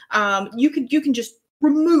you. You can just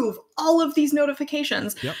remove all of these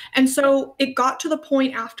notifications. Yep. And so it got to the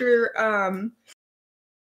point after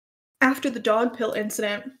the dog pill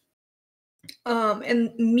incident,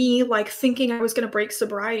 and me like thinking I was gonna break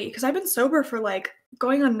sobriety, because I've been sober for like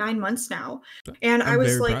going on 9 months now, and I was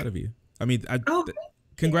very like, proud of you. I mean,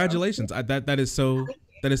 congratulations. That is so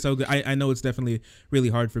good. I know it's definitely really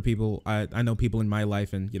hard for people. I know people in my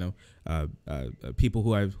life, and you know, people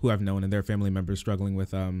who I've known and their family members struggling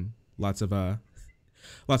with lots of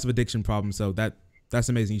addiction problems. So that's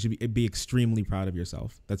amazing. You should be extremely proud of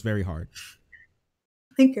yourself. That's very hard.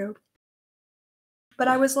 Thank you. But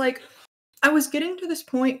I was like, I was getting to this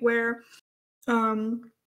point where I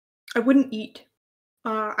wouldn't eat.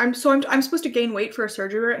 I'm supposed to gain weight for a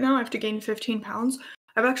surgery right now. I have to gain 15 pounds.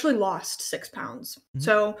 I've actually lost 6 pounds. Mm-hmm.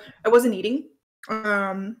 So I wasn't eating,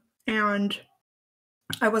 and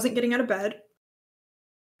I wasn't getting out of bed.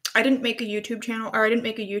 I didn't make a YouTube channel, or I didn't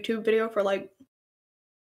make a YouTube video for like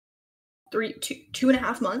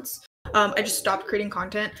 2.5 months. I just stopped creating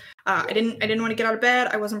content. I didn't want to get out of bed.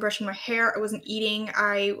 I wasn't brushing my hair. I wasn't eating.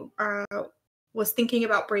 I was thinking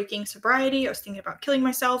about breaking sobriety. I was thinking about killing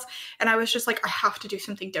myself. And I was just like, I have to do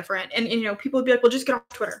something different. And you know, people would be like, well, just get off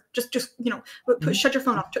Twitter. Just you know, shut your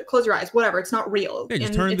phone off, close your eyes, whatever. It's not real. Yeah,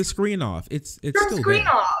 just turn the screen off. It's turn still the screen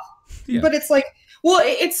there. off. Yeah. But it's like, well,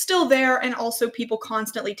 it's still there. And also people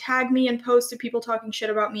constantly tag me and post to people talking shit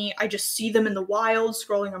about me. I just see them in the wild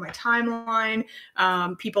scrolling on my timeline.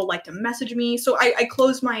 People like to message me. So I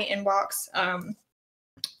closed my inbox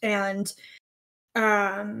and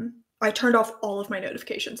I turned off all of my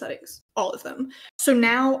notification settings, all of them. So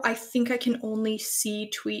now I think I can only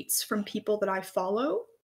see tweets from people that I follow,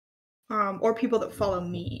 or people that follow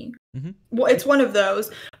me. Well, it's one of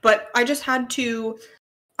those, but I just had to,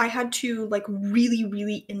 like really,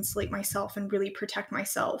 really insulate myself and really protect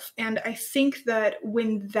myself. And I think that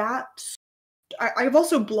when that, I've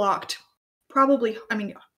also blocked probably, I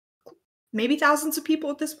mean, maybe thousands of people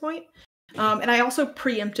at this point. And I also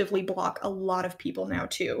preemptively block a lot of people now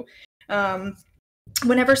too.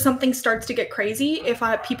 Whenever something starts to get crazy, if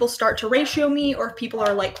people start to ratio me, or if people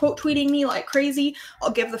are like quote tweeting me like crazy,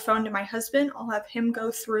 I'll give the phone to my husband. I'll have him go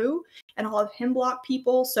through and I'll have him block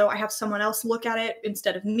people. So I have someone else look at it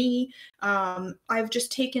instead of me. I've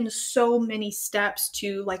just taken so many steps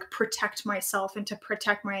to like protect myself and to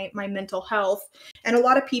protect my mental health. And a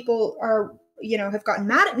lot of people are, you know, have gotten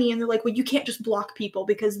mad at me and they're like, well, you can't just block people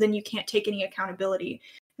because then you can't take any accountability.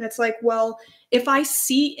 And it's like, well, if I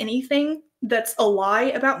see anything that's a lie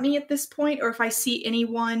about me at this point, or if I see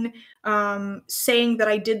anyone saying that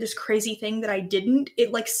I did this crazy thing that I didn't,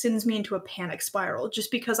 it like sends me into a panic spiral just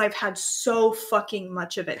because I've had so fucking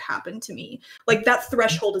much of it happen to me. Like that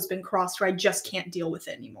threshold has been crossed where I just can't deal with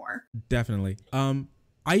it anymore. Definitely.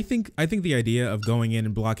 I think the idea of going in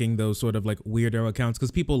and blocking those sort of like weirdo accounts, because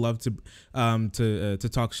people love to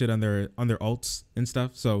talk shit on their alts and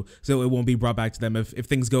stuff, so it won't be brought back to them if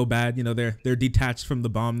things go bad. You know, they're detached from the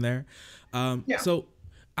bomb there. Yeah. So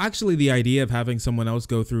actually, the idea of having someone else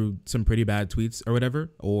go through some pretty bad tweets or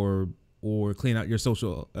whatever, or clean out your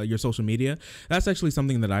social media, that's actually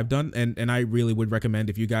something that I've done, and I really would recommend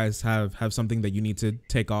if you guys have something that you need to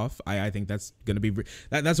take off. I think that's gonna be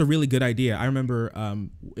that's a really good idea. I remember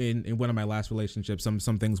in one of my last relationships, some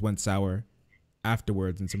things went sour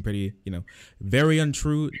afterwards, and some pretty, you know, very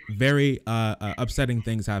untrue, very upsetting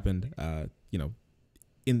things happened, you know,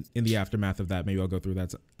 in the aftermath of that. Maybe I'll go through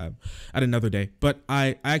that at another day. But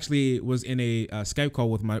I actually was in a Skype call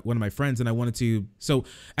with one of my friends, and I wanted to, so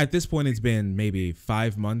at this point it's been maybe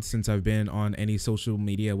 5 months since I've been on any social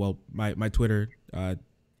media, well, my Twitter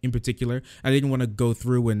in particular. I didn't want to go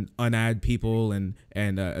through and unadd people and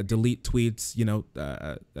delete tweets, you know,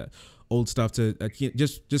 old stuff to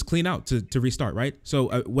just clean out to restart, right?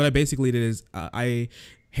 So what I basically did is I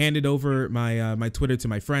handed over my Twitter to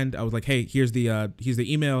my friend. I was like, hey, here's the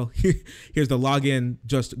email, here's the login,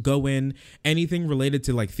 just go in, anything related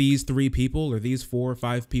to like these 3 people or these 4 or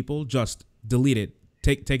 5 people, just delete it,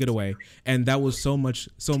 take it away. And that was so much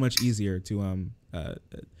easier to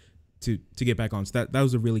get back on. So that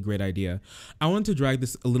was a really great idea. I want to drag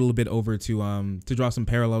this a little bit over to draw some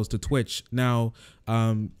parallels to Twitch. Now,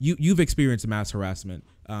 you've experienced mass harassment.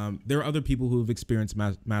 There are other people who have experienced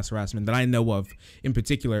mass harassment that I know of, in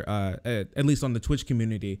particular, at least on the Twitch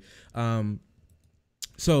community.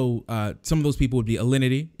 So some of those people would be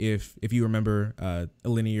Alinity, if you remember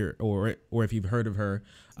Alinity, or if you've heard of her.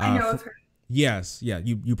 I know of her. Yes, yeah,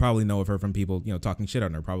 you probably know of her from people, you know, talking shit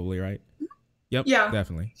on her, probably, right? Yep. Yeah,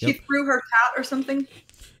 definitely. She threw her cat or something.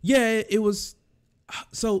 Yeah, it was.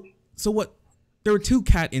 So what? There were 2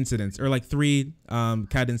 cat incidents, or like 3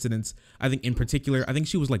 cat incidents. I think in particular, I think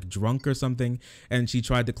she was like drunk or something, and she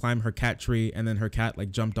tried to climb her cat tree, and then her cat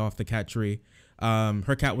like jumped off the cat tree.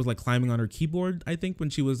 Her cat was like climbing on her keyboard, I think, when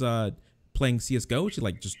she was playing CS:GO. She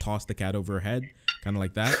like just tossed the cat over her head, kind of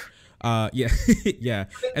like that. Yeah, yeah.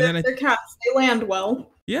 And then they're cats. They land well.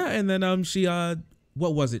 Yeah, and then she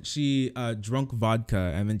what was it? She drunk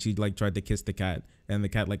vodka, and then she like tried to kiss the cat, and the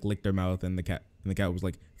cat like licked her mouth, and the cat was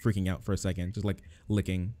like freaking out for a second, just like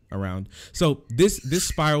licking around. So this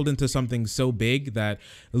spiraled into something so big that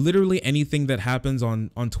literally anything that happens on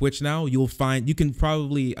Twitch now, you can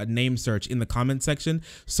probably name search in the comment section.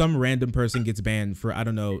 Some random person gets banned for, I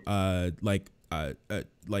don't know,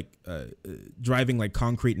 driving like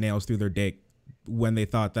concrete nails through their dick when they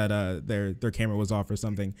thought that their camera was off or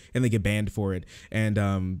something, and they get banned for it.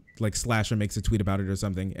 And like Slasher makes a tweet about it or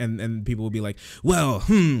something, and people will be like, well,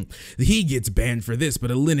 he gets banned for this, but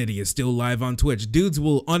Alinity is still live on Twitch. Dudes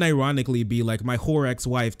will unironically be like, my whore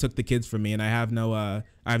ex-wife took the kids from me, and I have no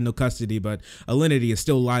custody, but Alinity is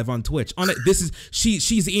still live on Twitch. This is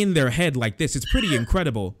she's in their head like this. It's pretty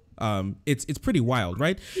incredible. It's pretty wild,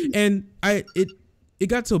 right? And it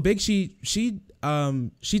got so big. She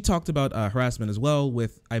talked about harassment as well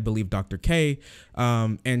with, I believe, Dr. K,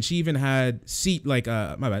 and she even had my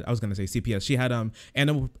bad, I was gonna say CPS. She had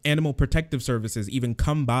animal protective services even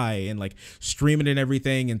come by and like stream it and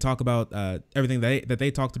everything and talk about everything that they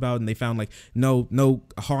talked about, and they found like no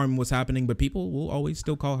harm was happening, but people will always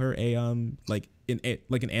still call her a like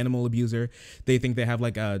an animal abuser. They think they have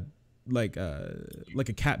like a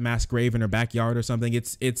cat mass grave in her backyard or something.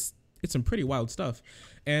 It's some pretty wild stuff.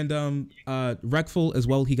 And Reckful as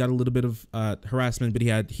well, he got a little bit of harassment, but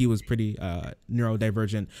he was pretty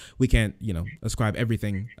neurodivergent. We can't ascribe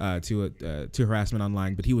everything to harassment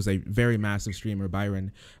online, but he was a very massive streamer.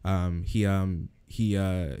 Byron, he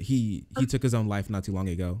took his own life not too long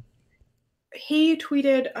ago. He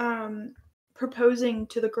tweeted proposing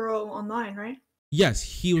to the girl online, right? Yes,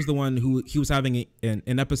 he was the one who he was having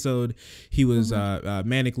an episode. He was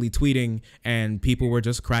manically tweeting, and people were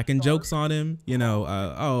just cracking jokes on him. What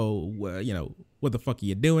the fuck are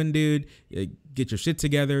you doing, dude? Get your shit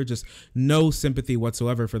together. Just no sympathy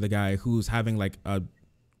whatsoever for the guy who's having like a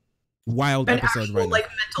wild episode right now. Like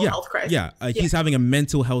mental health crisis. Yeah, he's having a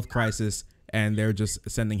mental health crisis, and they're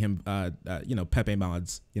just sending him, Pepe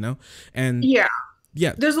mods, and yeah.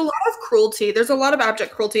 Yeah, there's a lot of cruelty. There's a lot of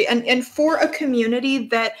abject cruelty, and for a community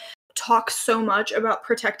that talks so much about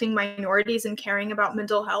protecting minorities and caring about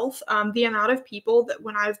mental health, the amount of people that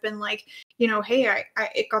when I've been like, hey,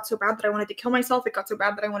 it got so bad that I wanted to kill myself. It got so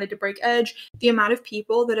bad that I wanted to break edge. The amount of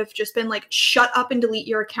people that have just been like, shut up and delete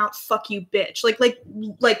your account. Fuck you, bitch. Like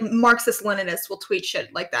Marxist Leninists will tweet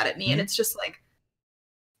shit like that at me, and it's just like,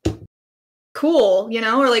 cool,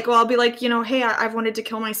 or like, well, I'll be like, hey, I've wanted to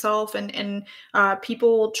kill myself, and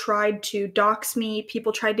people tried to dox me.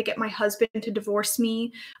 People tried to get my husband to divorce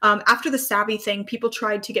me. After the Savvy thing, people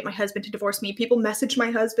tried to get my husband to divorce me. People messaged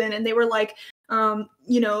my husband, and they were like,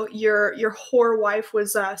 your whore wife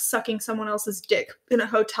was sucking someone else's dick in a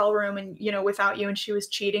hotel room, and without you, and she was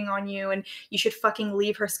cheating on you, and you should fucking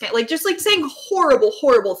leave her skin. Like, just like saying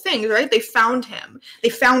horrible things, right? They found him. They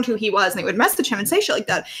found who he was, and they would message him and say shit like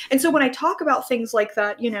that. And so when I talk about things like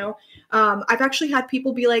that, I've actually had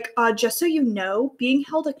people be like, just so you know, being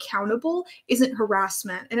held accountable isn't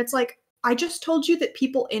harassment. And it's like, I just told you that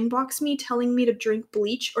people inbox me telling me to drink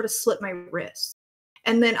bleach or to slit my wrist.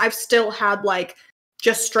 And then I've still had like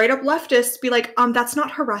just straight up leftists be like, that's not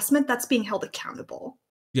harassment, that's being held accountable.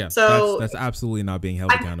 Yeah, so that's absolutely not being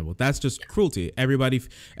held accountable. That's just cruelty.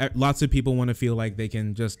 Lots of people want to feel like they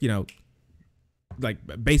can just, like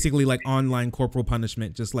basically like online corporal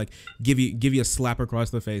punishment, just like give you a slap across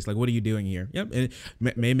the face. Like, what are you doing here? Yep, it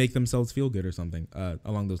may make themselves feel good or something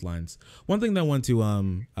along those lines. One thing that I want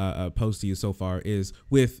to pose to you so far is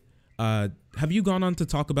with. Have you gone on to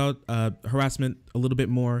talk about harassment a little bit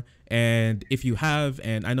more? And if you have,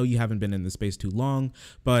 and I know you haven't been in the space too long,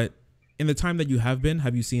 but in the time that you have been,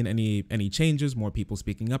 have you seen any changes, more people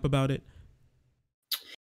speaking up about it?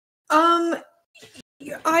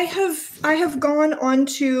 I have gone on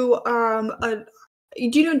to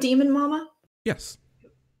do you know Demon Mama? Yes.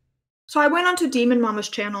 So I went onto Demon Mama's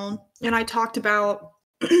channel and I talked about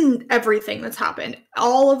everything that's happened,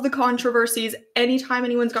 all of the controversies, anytime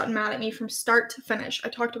anyone's gotten mad at me from start to finish. I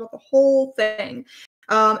talked about the whole thing.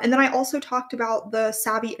 And then I also talked about the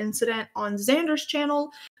Savvy incident on Xander's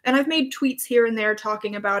channel, and I've made tweets here and there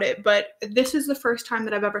talking about it, but this is the first time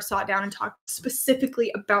that I've ever sat down and talked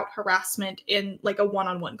specifically about harassment in like a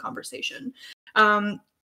one-on-one conversation.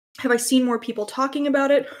 Have I seen more people talking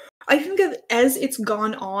about it? I think that as it's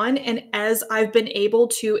gone on and as I've been able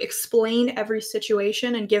to explain every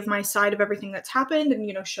situation and give my side of everything that's happened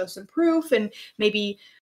and, show some proof and maybe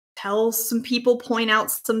tell some people, point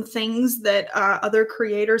out some things that other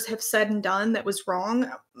creators have said and done that was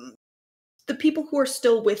wrong, the people who are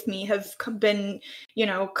still with me have been,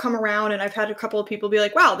 come around, and I've had a couple of people be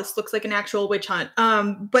like, wow, this looks like an actual witch hunt.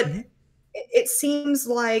 But it seems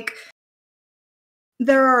like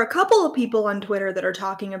there are a couple of people on Twitter that are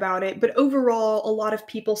talking about it, but overall, a lot of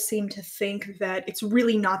people seem to think that it's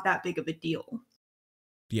really not that big of a deal.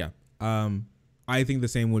 Yeah. I think the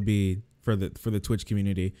same would be for the Twitch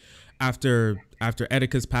community. After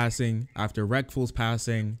Etica's passing, after Reckful's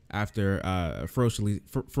passing, after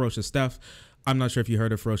Ferocious Steph. I'm not sure if you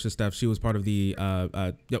heard of Ferocious Steph. She was part of the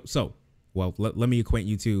let me acquaint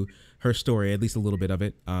you to her story, at least a little bit of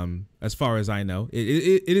it. As far as I know,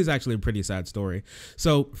 it is actually a pretty sad story.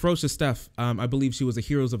 So Ferocious Steph, I believe she was a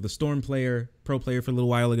Heroes of the Storm pro player for a little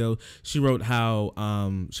while ago. She wrote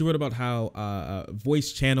about how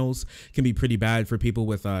voice channels can be pretty bad for people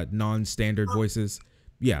with non-standard voices.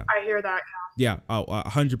 Yeah, I hear that. Yeah,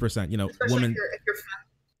 100%. Especially women. if you're femme.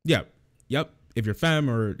 Yeah, yep. If you're femme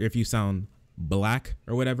or if you sound black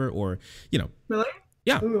or whatever, or you know, Really?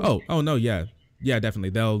 yeah. Ooh. Oh no, yeah. Yeah, definitely.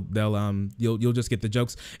 They'll you'll just get the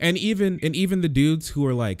jokes. And even the dudes who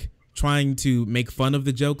are like trying to make fun of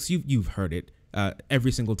the jokes, you've heard it.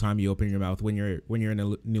 Every single time you open your mouth when you're in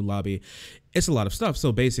a new lobby, it's a lot of stuff.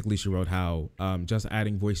 So basically, she wrote how just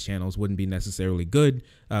adding voice channels wouldn't be necessarily good.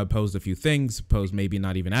 Posed a few things. Posed maybe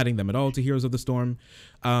not even adding them at all to Heroes of the Storm.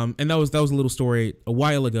 And that was a little story a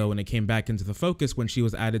while ago, and it came back into the focus when she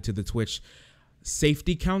was added to the Twitch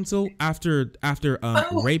Safety Council after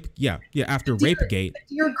rape. After Rapegate.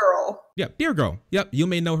 Dear girl. Yeah, Dear Girl. Yep, you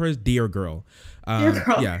may know her as Dear Girl. Dear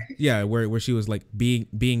girl. Yeah, where she was like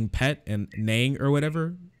being pet and naying or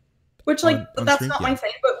whatever. Which like on that's stream. not my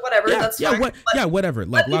thing, but whatever. That's fine. Whatever.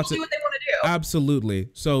 Like Let people lots of do what they want to do. absolutely.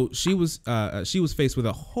 So she was faced with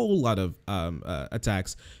a whole lot of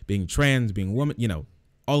attacks, being trans, being woman,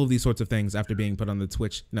 all of these sorts of things after being put on the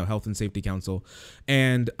Twitch, Health and Safety Council,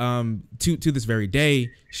 and to this very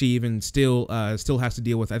day, she even still has to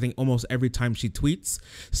deal with, I think, almost every time she tweets,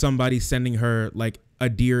 somebody sending her like a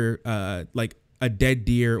deer, like a dead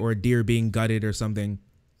deer or a deer being gutted or something,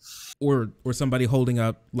 or somebody holding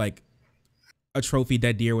up like a trophy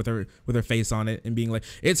dead deer with her face on it and being like,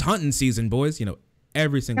 "It's hunting season, boys,"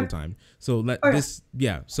 every single time. So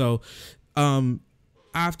So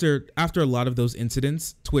after a lot of those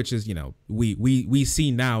incidents, Twitch is, we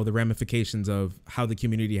see now the ramifications of how the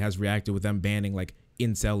community has reacted with them banning like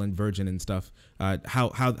incel and virgin and stuff.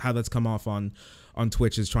 How that's come off on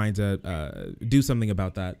Twitch is trying to do something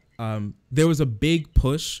about that. There was a big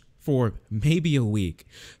push for maybe a week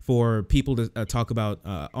for people to talk about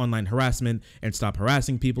online harassment and stop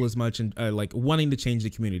harassing people as much, and like wanting to change the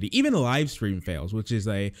community. Even live stream fails, which is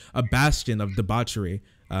a bastion of debauchery.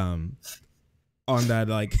 On that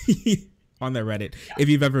on that Reddit, if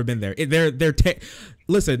you've ever been there,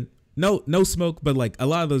 listen, no smoke, but like a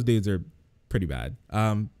lot of those dudes are pretty bad.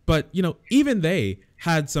 But even they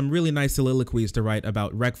had some really nice soliloquies to write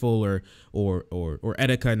about Reckful or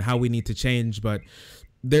Etika and how we need to change. But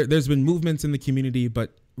there's been movements in the community,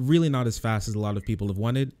 but really not as fast as a lot of people have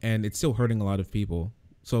wanted, and it's still hurting a lot of people.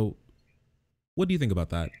 So what do you think about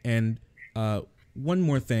that? And one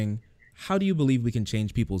more thing, how do you believe we can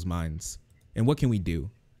change people's minds? And what can we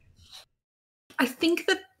do? I think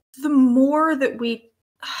that the more that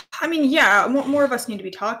more of us need to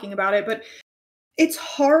be talking about it, but it's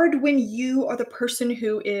hard when you are the person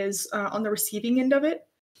who is on the receiving end of it,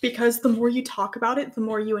 because the more you talk about it, the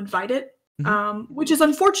more you invite it, which is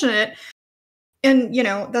unfortunate. And,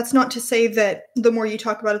 that's not to say that the more you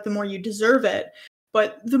talk about it, the more you deserve it,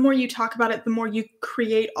 but the more you talk about it, the more you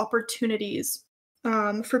create opportunities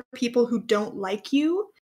for people who don't like you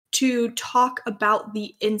to talk about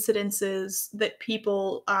the incidences that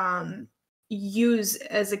people use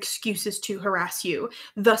as excuses to harass you,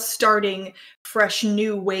 thus starting fresh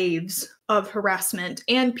new waves of harassment,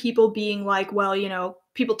 and people being like, well,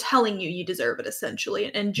 people telling you deserve it,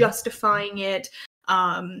 essentially, and justifying it,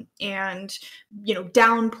 and downplaying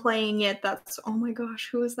it. That's, oh my gosh,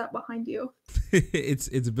 who is that behind you?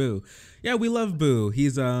 it's Boo. Yeah, we love Boo.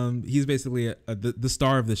 He's basically the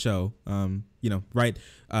star of the show. Right.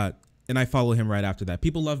 And I follow him right after that.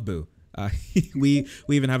 People love Boo. We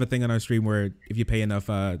even have a thing on our stream where if you pay enough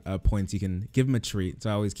points, you can give him a treat. So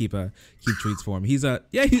I always keep treats for him. He's a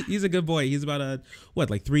good boy. He's about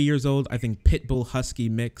 3 years old. I think pit bull husky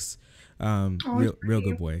mix. Real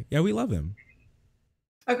good boy. Yeah, we love him.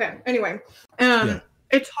 Okay. Anyway,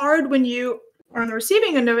 It's hard when you are on the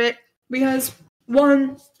receiving end of it, because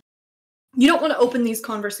one, you don't want to open these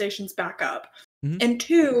conversations back up, and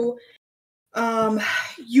two,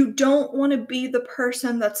 you don't want to be the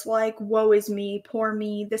person that's like, woe is me, poor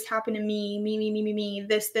me, this happened to me,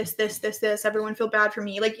 this, everyone feel bad for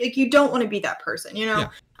me. Like you don't want to be that person, Yeah.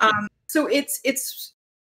 So it's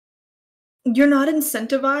you're not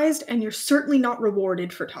incentivized, and you're certainly not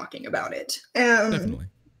rewarded for talking about it. Definitely.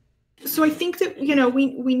 So I think that,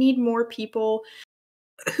 we need more people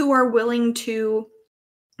who are willing to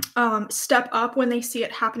step up when they see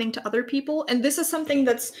it happening to other people. And this is something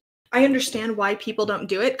I understand why people don't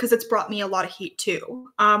do it, because it's brought me a lot of heat too.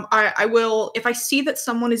 I will, if I see that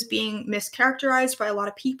someone is being mischaracterized by a lot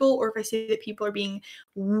of people, or if I see that people are being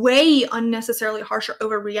way unnecessarily harsh or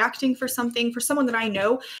overreacting for someone that I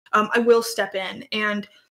know, I will step in. And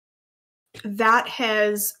that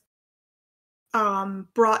has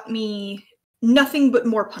brought me nothing but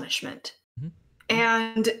more punishment.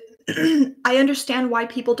 And I understand why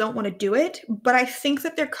people don't want to do it, but I think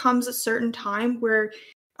that there comes a certain time where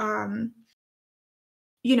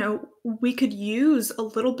we could use a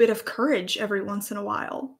little bit of courage every once in a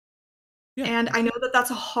while. Yeah. And I know that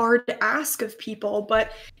that's a hard ask of people,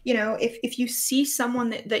 but you know, if you see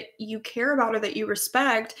someone that you care about or that you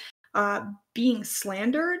respect being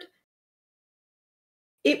slandered,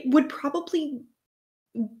 it would probably,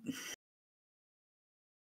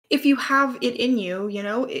 if you have it in you, you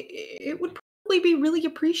know, it would probably be really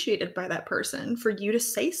appreciated by that person for you to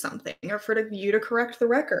say something or you to correct the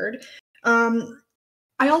record. Um,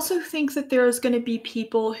 I also think that there's going to be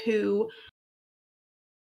people who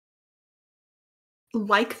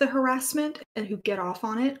like the harassment and who get off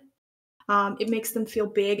on it. It makes them feel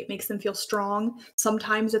big. It makes them feel strong.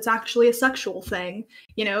 Sometimes it's actually a sexual thing.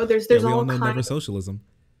 You know, Yeah, there's we all all know kinds. never socialism.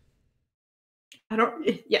 I don't.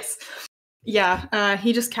 Yes, yeah.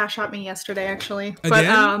 He just cash out me yesterday, actually. But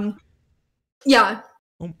Again? yeah,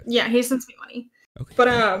 Oh, yeah. He sends me money. okay.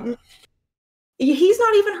 But he's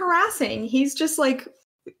not even harassing. He's just like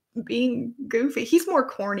being goofy. He's more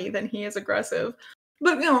corny than he is aggressive.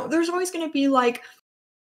 But you know, there's always going to be like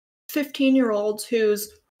 15-year-olds whose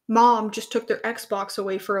mom just took their Xbox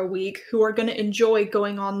away for a week who are going to enjoy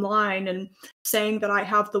going online and saying that I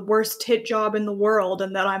have the worst tit job in the world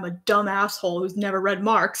and that I'm a dumb asshole who's never read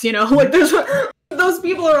Marx, you know? Like those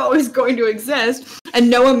people are always going to exist, and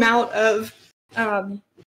no amount of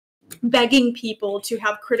begging people to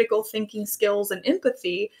have critical thinking skills and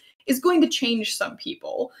empathy is going to change some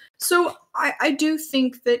people. So I do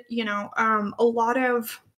think that, you know, I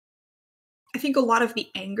think a lot of the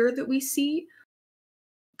anger that we see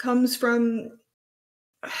comes from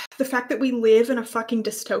the fact that we live in a fucking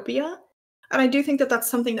dystopia. And I do think that that's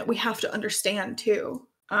something that we have to understand too.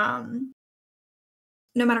 No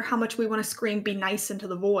matter how much we want to scream, be nice into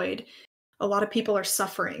the void, a lot of people are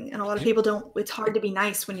suffering. And a lot of people don't, it's hard to be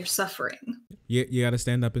nice when you're suffering. You got to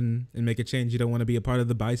stand up and make a change. You don't want to be a part of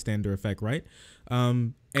the bystander effect, right?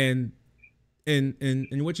 And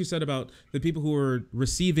what you said about the people who are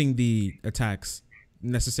receiving the attacks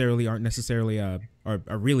aren't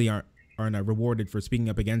rewarded for speaking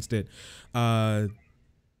up against it. A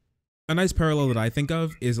nice parallel that I think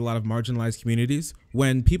of is a lot of marginalized communities.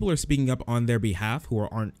 When people are speaking up on their behalf who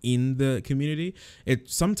aren't in the community, it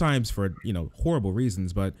sometimes for, you know, horrible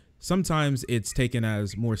reasons, but sometimes it's taken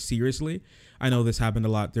as more seriously. I know this happened a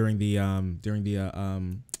lot during the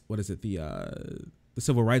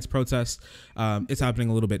civil rights protests. It's happening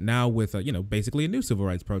a little bit now with, you know, basically a new civil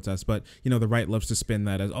rights protest. But, you know, the right loves to spin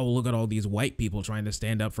that as, oh, look at all these white people trying to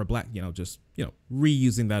stand up for black, you know, just, you know,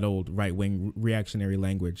 reusing that old right wing reactionary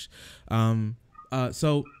language.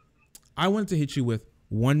 So I wanted to hit you with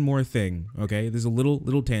one more thing. OK, there's a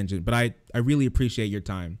little tangent, but I really appreciate your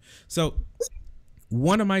time. So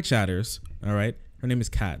one of my chatters. All right. Her name is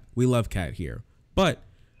Kat. We love Kat here. But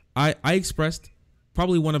I expressed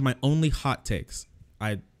probably one of my only hot takes.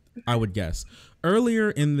 I would guess earlier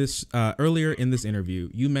in this interview,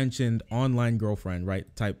 you mentioned online girlfriend, right?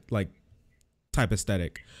 Type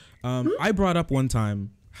aesthetic. I brought up one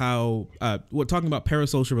time how we're talking about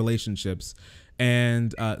parasocial relationships,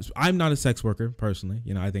 and I'm not a sex worker personally.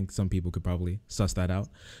 You know, I think some people could probably suss that out.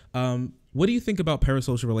 What do you think about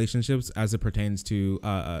parasocial relationships as it pertains to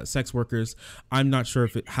sex workers? I'm not sure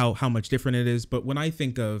how much different it is, but when I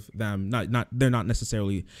think of them, they're not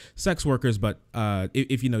necessarily sex workers, but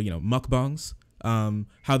if you know mukbangs.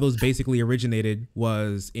 How those basically originated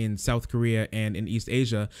was in South Korea and in East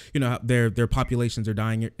Asia. You know, their populations are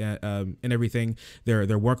dying and everything.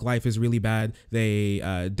 Their work life is really bad. They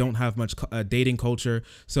don't have much dating culture,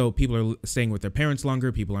 so people are staying with their parents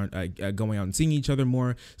longer. People aren't going out and seeing each other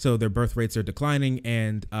more, so their birth rates are declining,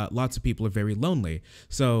 and lots of people are very lonely.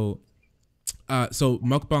 So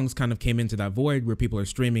mukbangs kind of came into that void where people are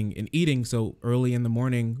streaming and eating. So early in the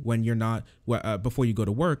morning, when you're not before you go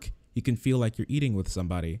to work, you can feel like you're eating with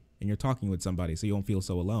somebody and you're talking with somebody, so you don't feel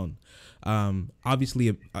so alone.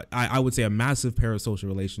 Obviously, I would say a massive parasocial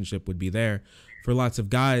relationship would be there. For lots of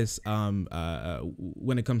guys,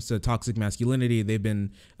 when it comes to toxic masculinity, they've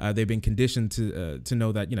been conditioned to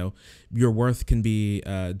know that, you know, your worth can be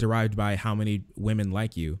derived by how many women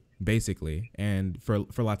like you, basically. And for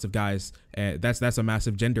lots of guys, that's a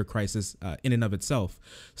massive gender crisis in and of itself.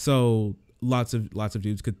 So lots of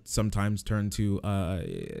dudes could sometimes turn to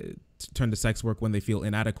sex work when they feel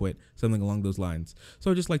inadequate, something along those lines. So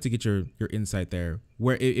I'd just like to get your insight there,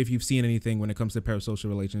 where if you've seen anything when it comes to parasocial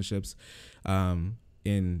relationships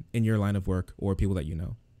in your line of work or people that you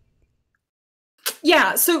know.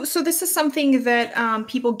 Yeah, so this is something that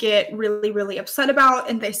people get really, really upset about,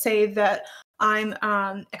 and they say that I'm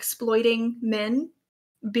exploiting men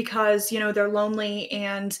because, you know, they're lonely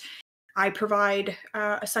and I provide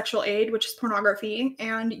a sexual aid, which is pornography,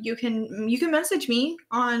 and you can message me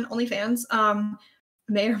on OnlyFans.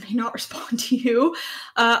 may or may not respond to you.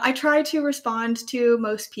 I try to respond to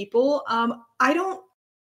most people. I don't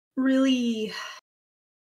really.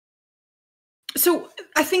 So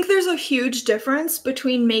I think there's a huge difference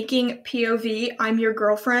between making POV "I'm your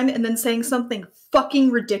girlfriend" and then saying something fucking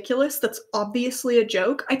ridiculous that's obviously a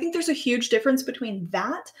joke. I think there's a huge difference between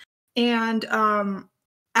that and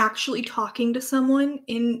actually talking to someone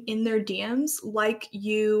in their DMs like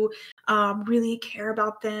you really care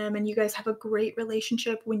about them and you guys have a great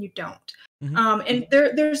relationship when you don't. And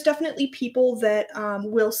there's definitely people that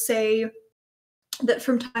will say that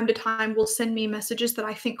from time to time will send me messages that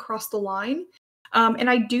I think cross the line. And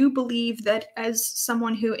I do believe that as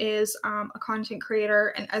someone who is a content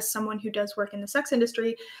creator and as someone who does work in the sex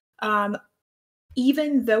industry,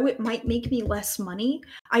 even though it might make me less money,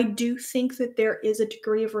 I do think that there is a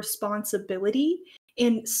degree of responsibility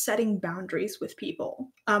in setting boundaries with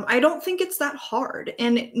people. I don't think it's that hard.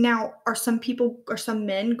 And now, are some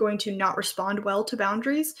men going to not respond well to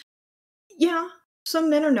boundaries? Yeah, some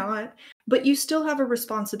men are not, but you still have a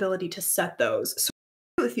responsibility to set those. So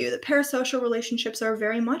I agree with you that parasocial relationships are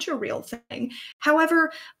very much a real thing.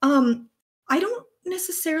 However, I don't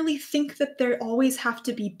necessarily think that they always have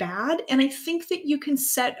to be bad, and I think that you can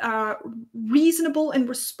set reasonable and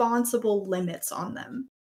responsible limits on them.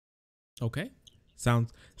 Okay.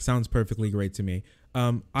 Sounds perfectly great to me.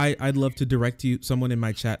 I'd love to direct you someone in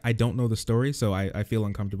my chat. I don't know the story, so I feel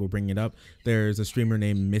uncomfortable bringing it up. There's a streamer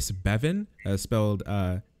named Miss Bevin, spelled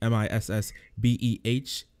MISSBEHAVIN.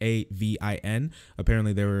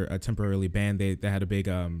 Apparently they were temporarily banned. They had a big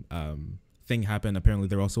thing happen. Apparently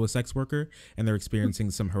they're also a sex worker and they're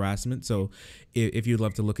experiencing some harassment. So if you'd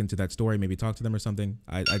love to look into that story, maybe talk to them or something,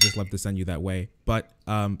 I just love to send you that way. But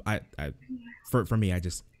for me, I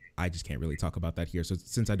just can't really talk about that here. So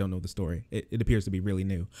since I don't know the story, it appears to be really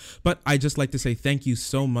new. But I just like to say thank you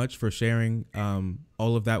so much for sharing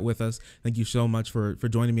all of that with us. Thank you so much for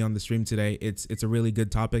joining me on the stream today. It's a really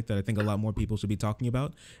good topic that I think a lot more people should be talking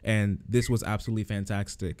about. And this was absolutely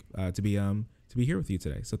fantastic to be here with you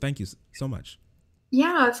today. So thank you so much.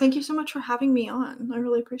 Yeah, thank you so much for having me on. I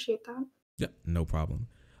really appreciate that. Yeah, no problem.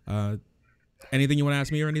 Anything you want to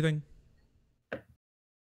ask me or anything?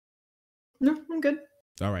 No, I'm good.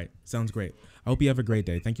 All right. Sounds great. I hope you have a great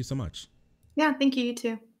day. Thank you so much. Yeah, thank you. You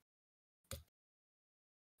too.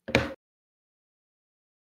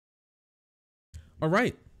 All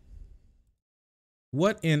right.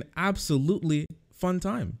 What an absolutely fun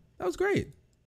time. That was great.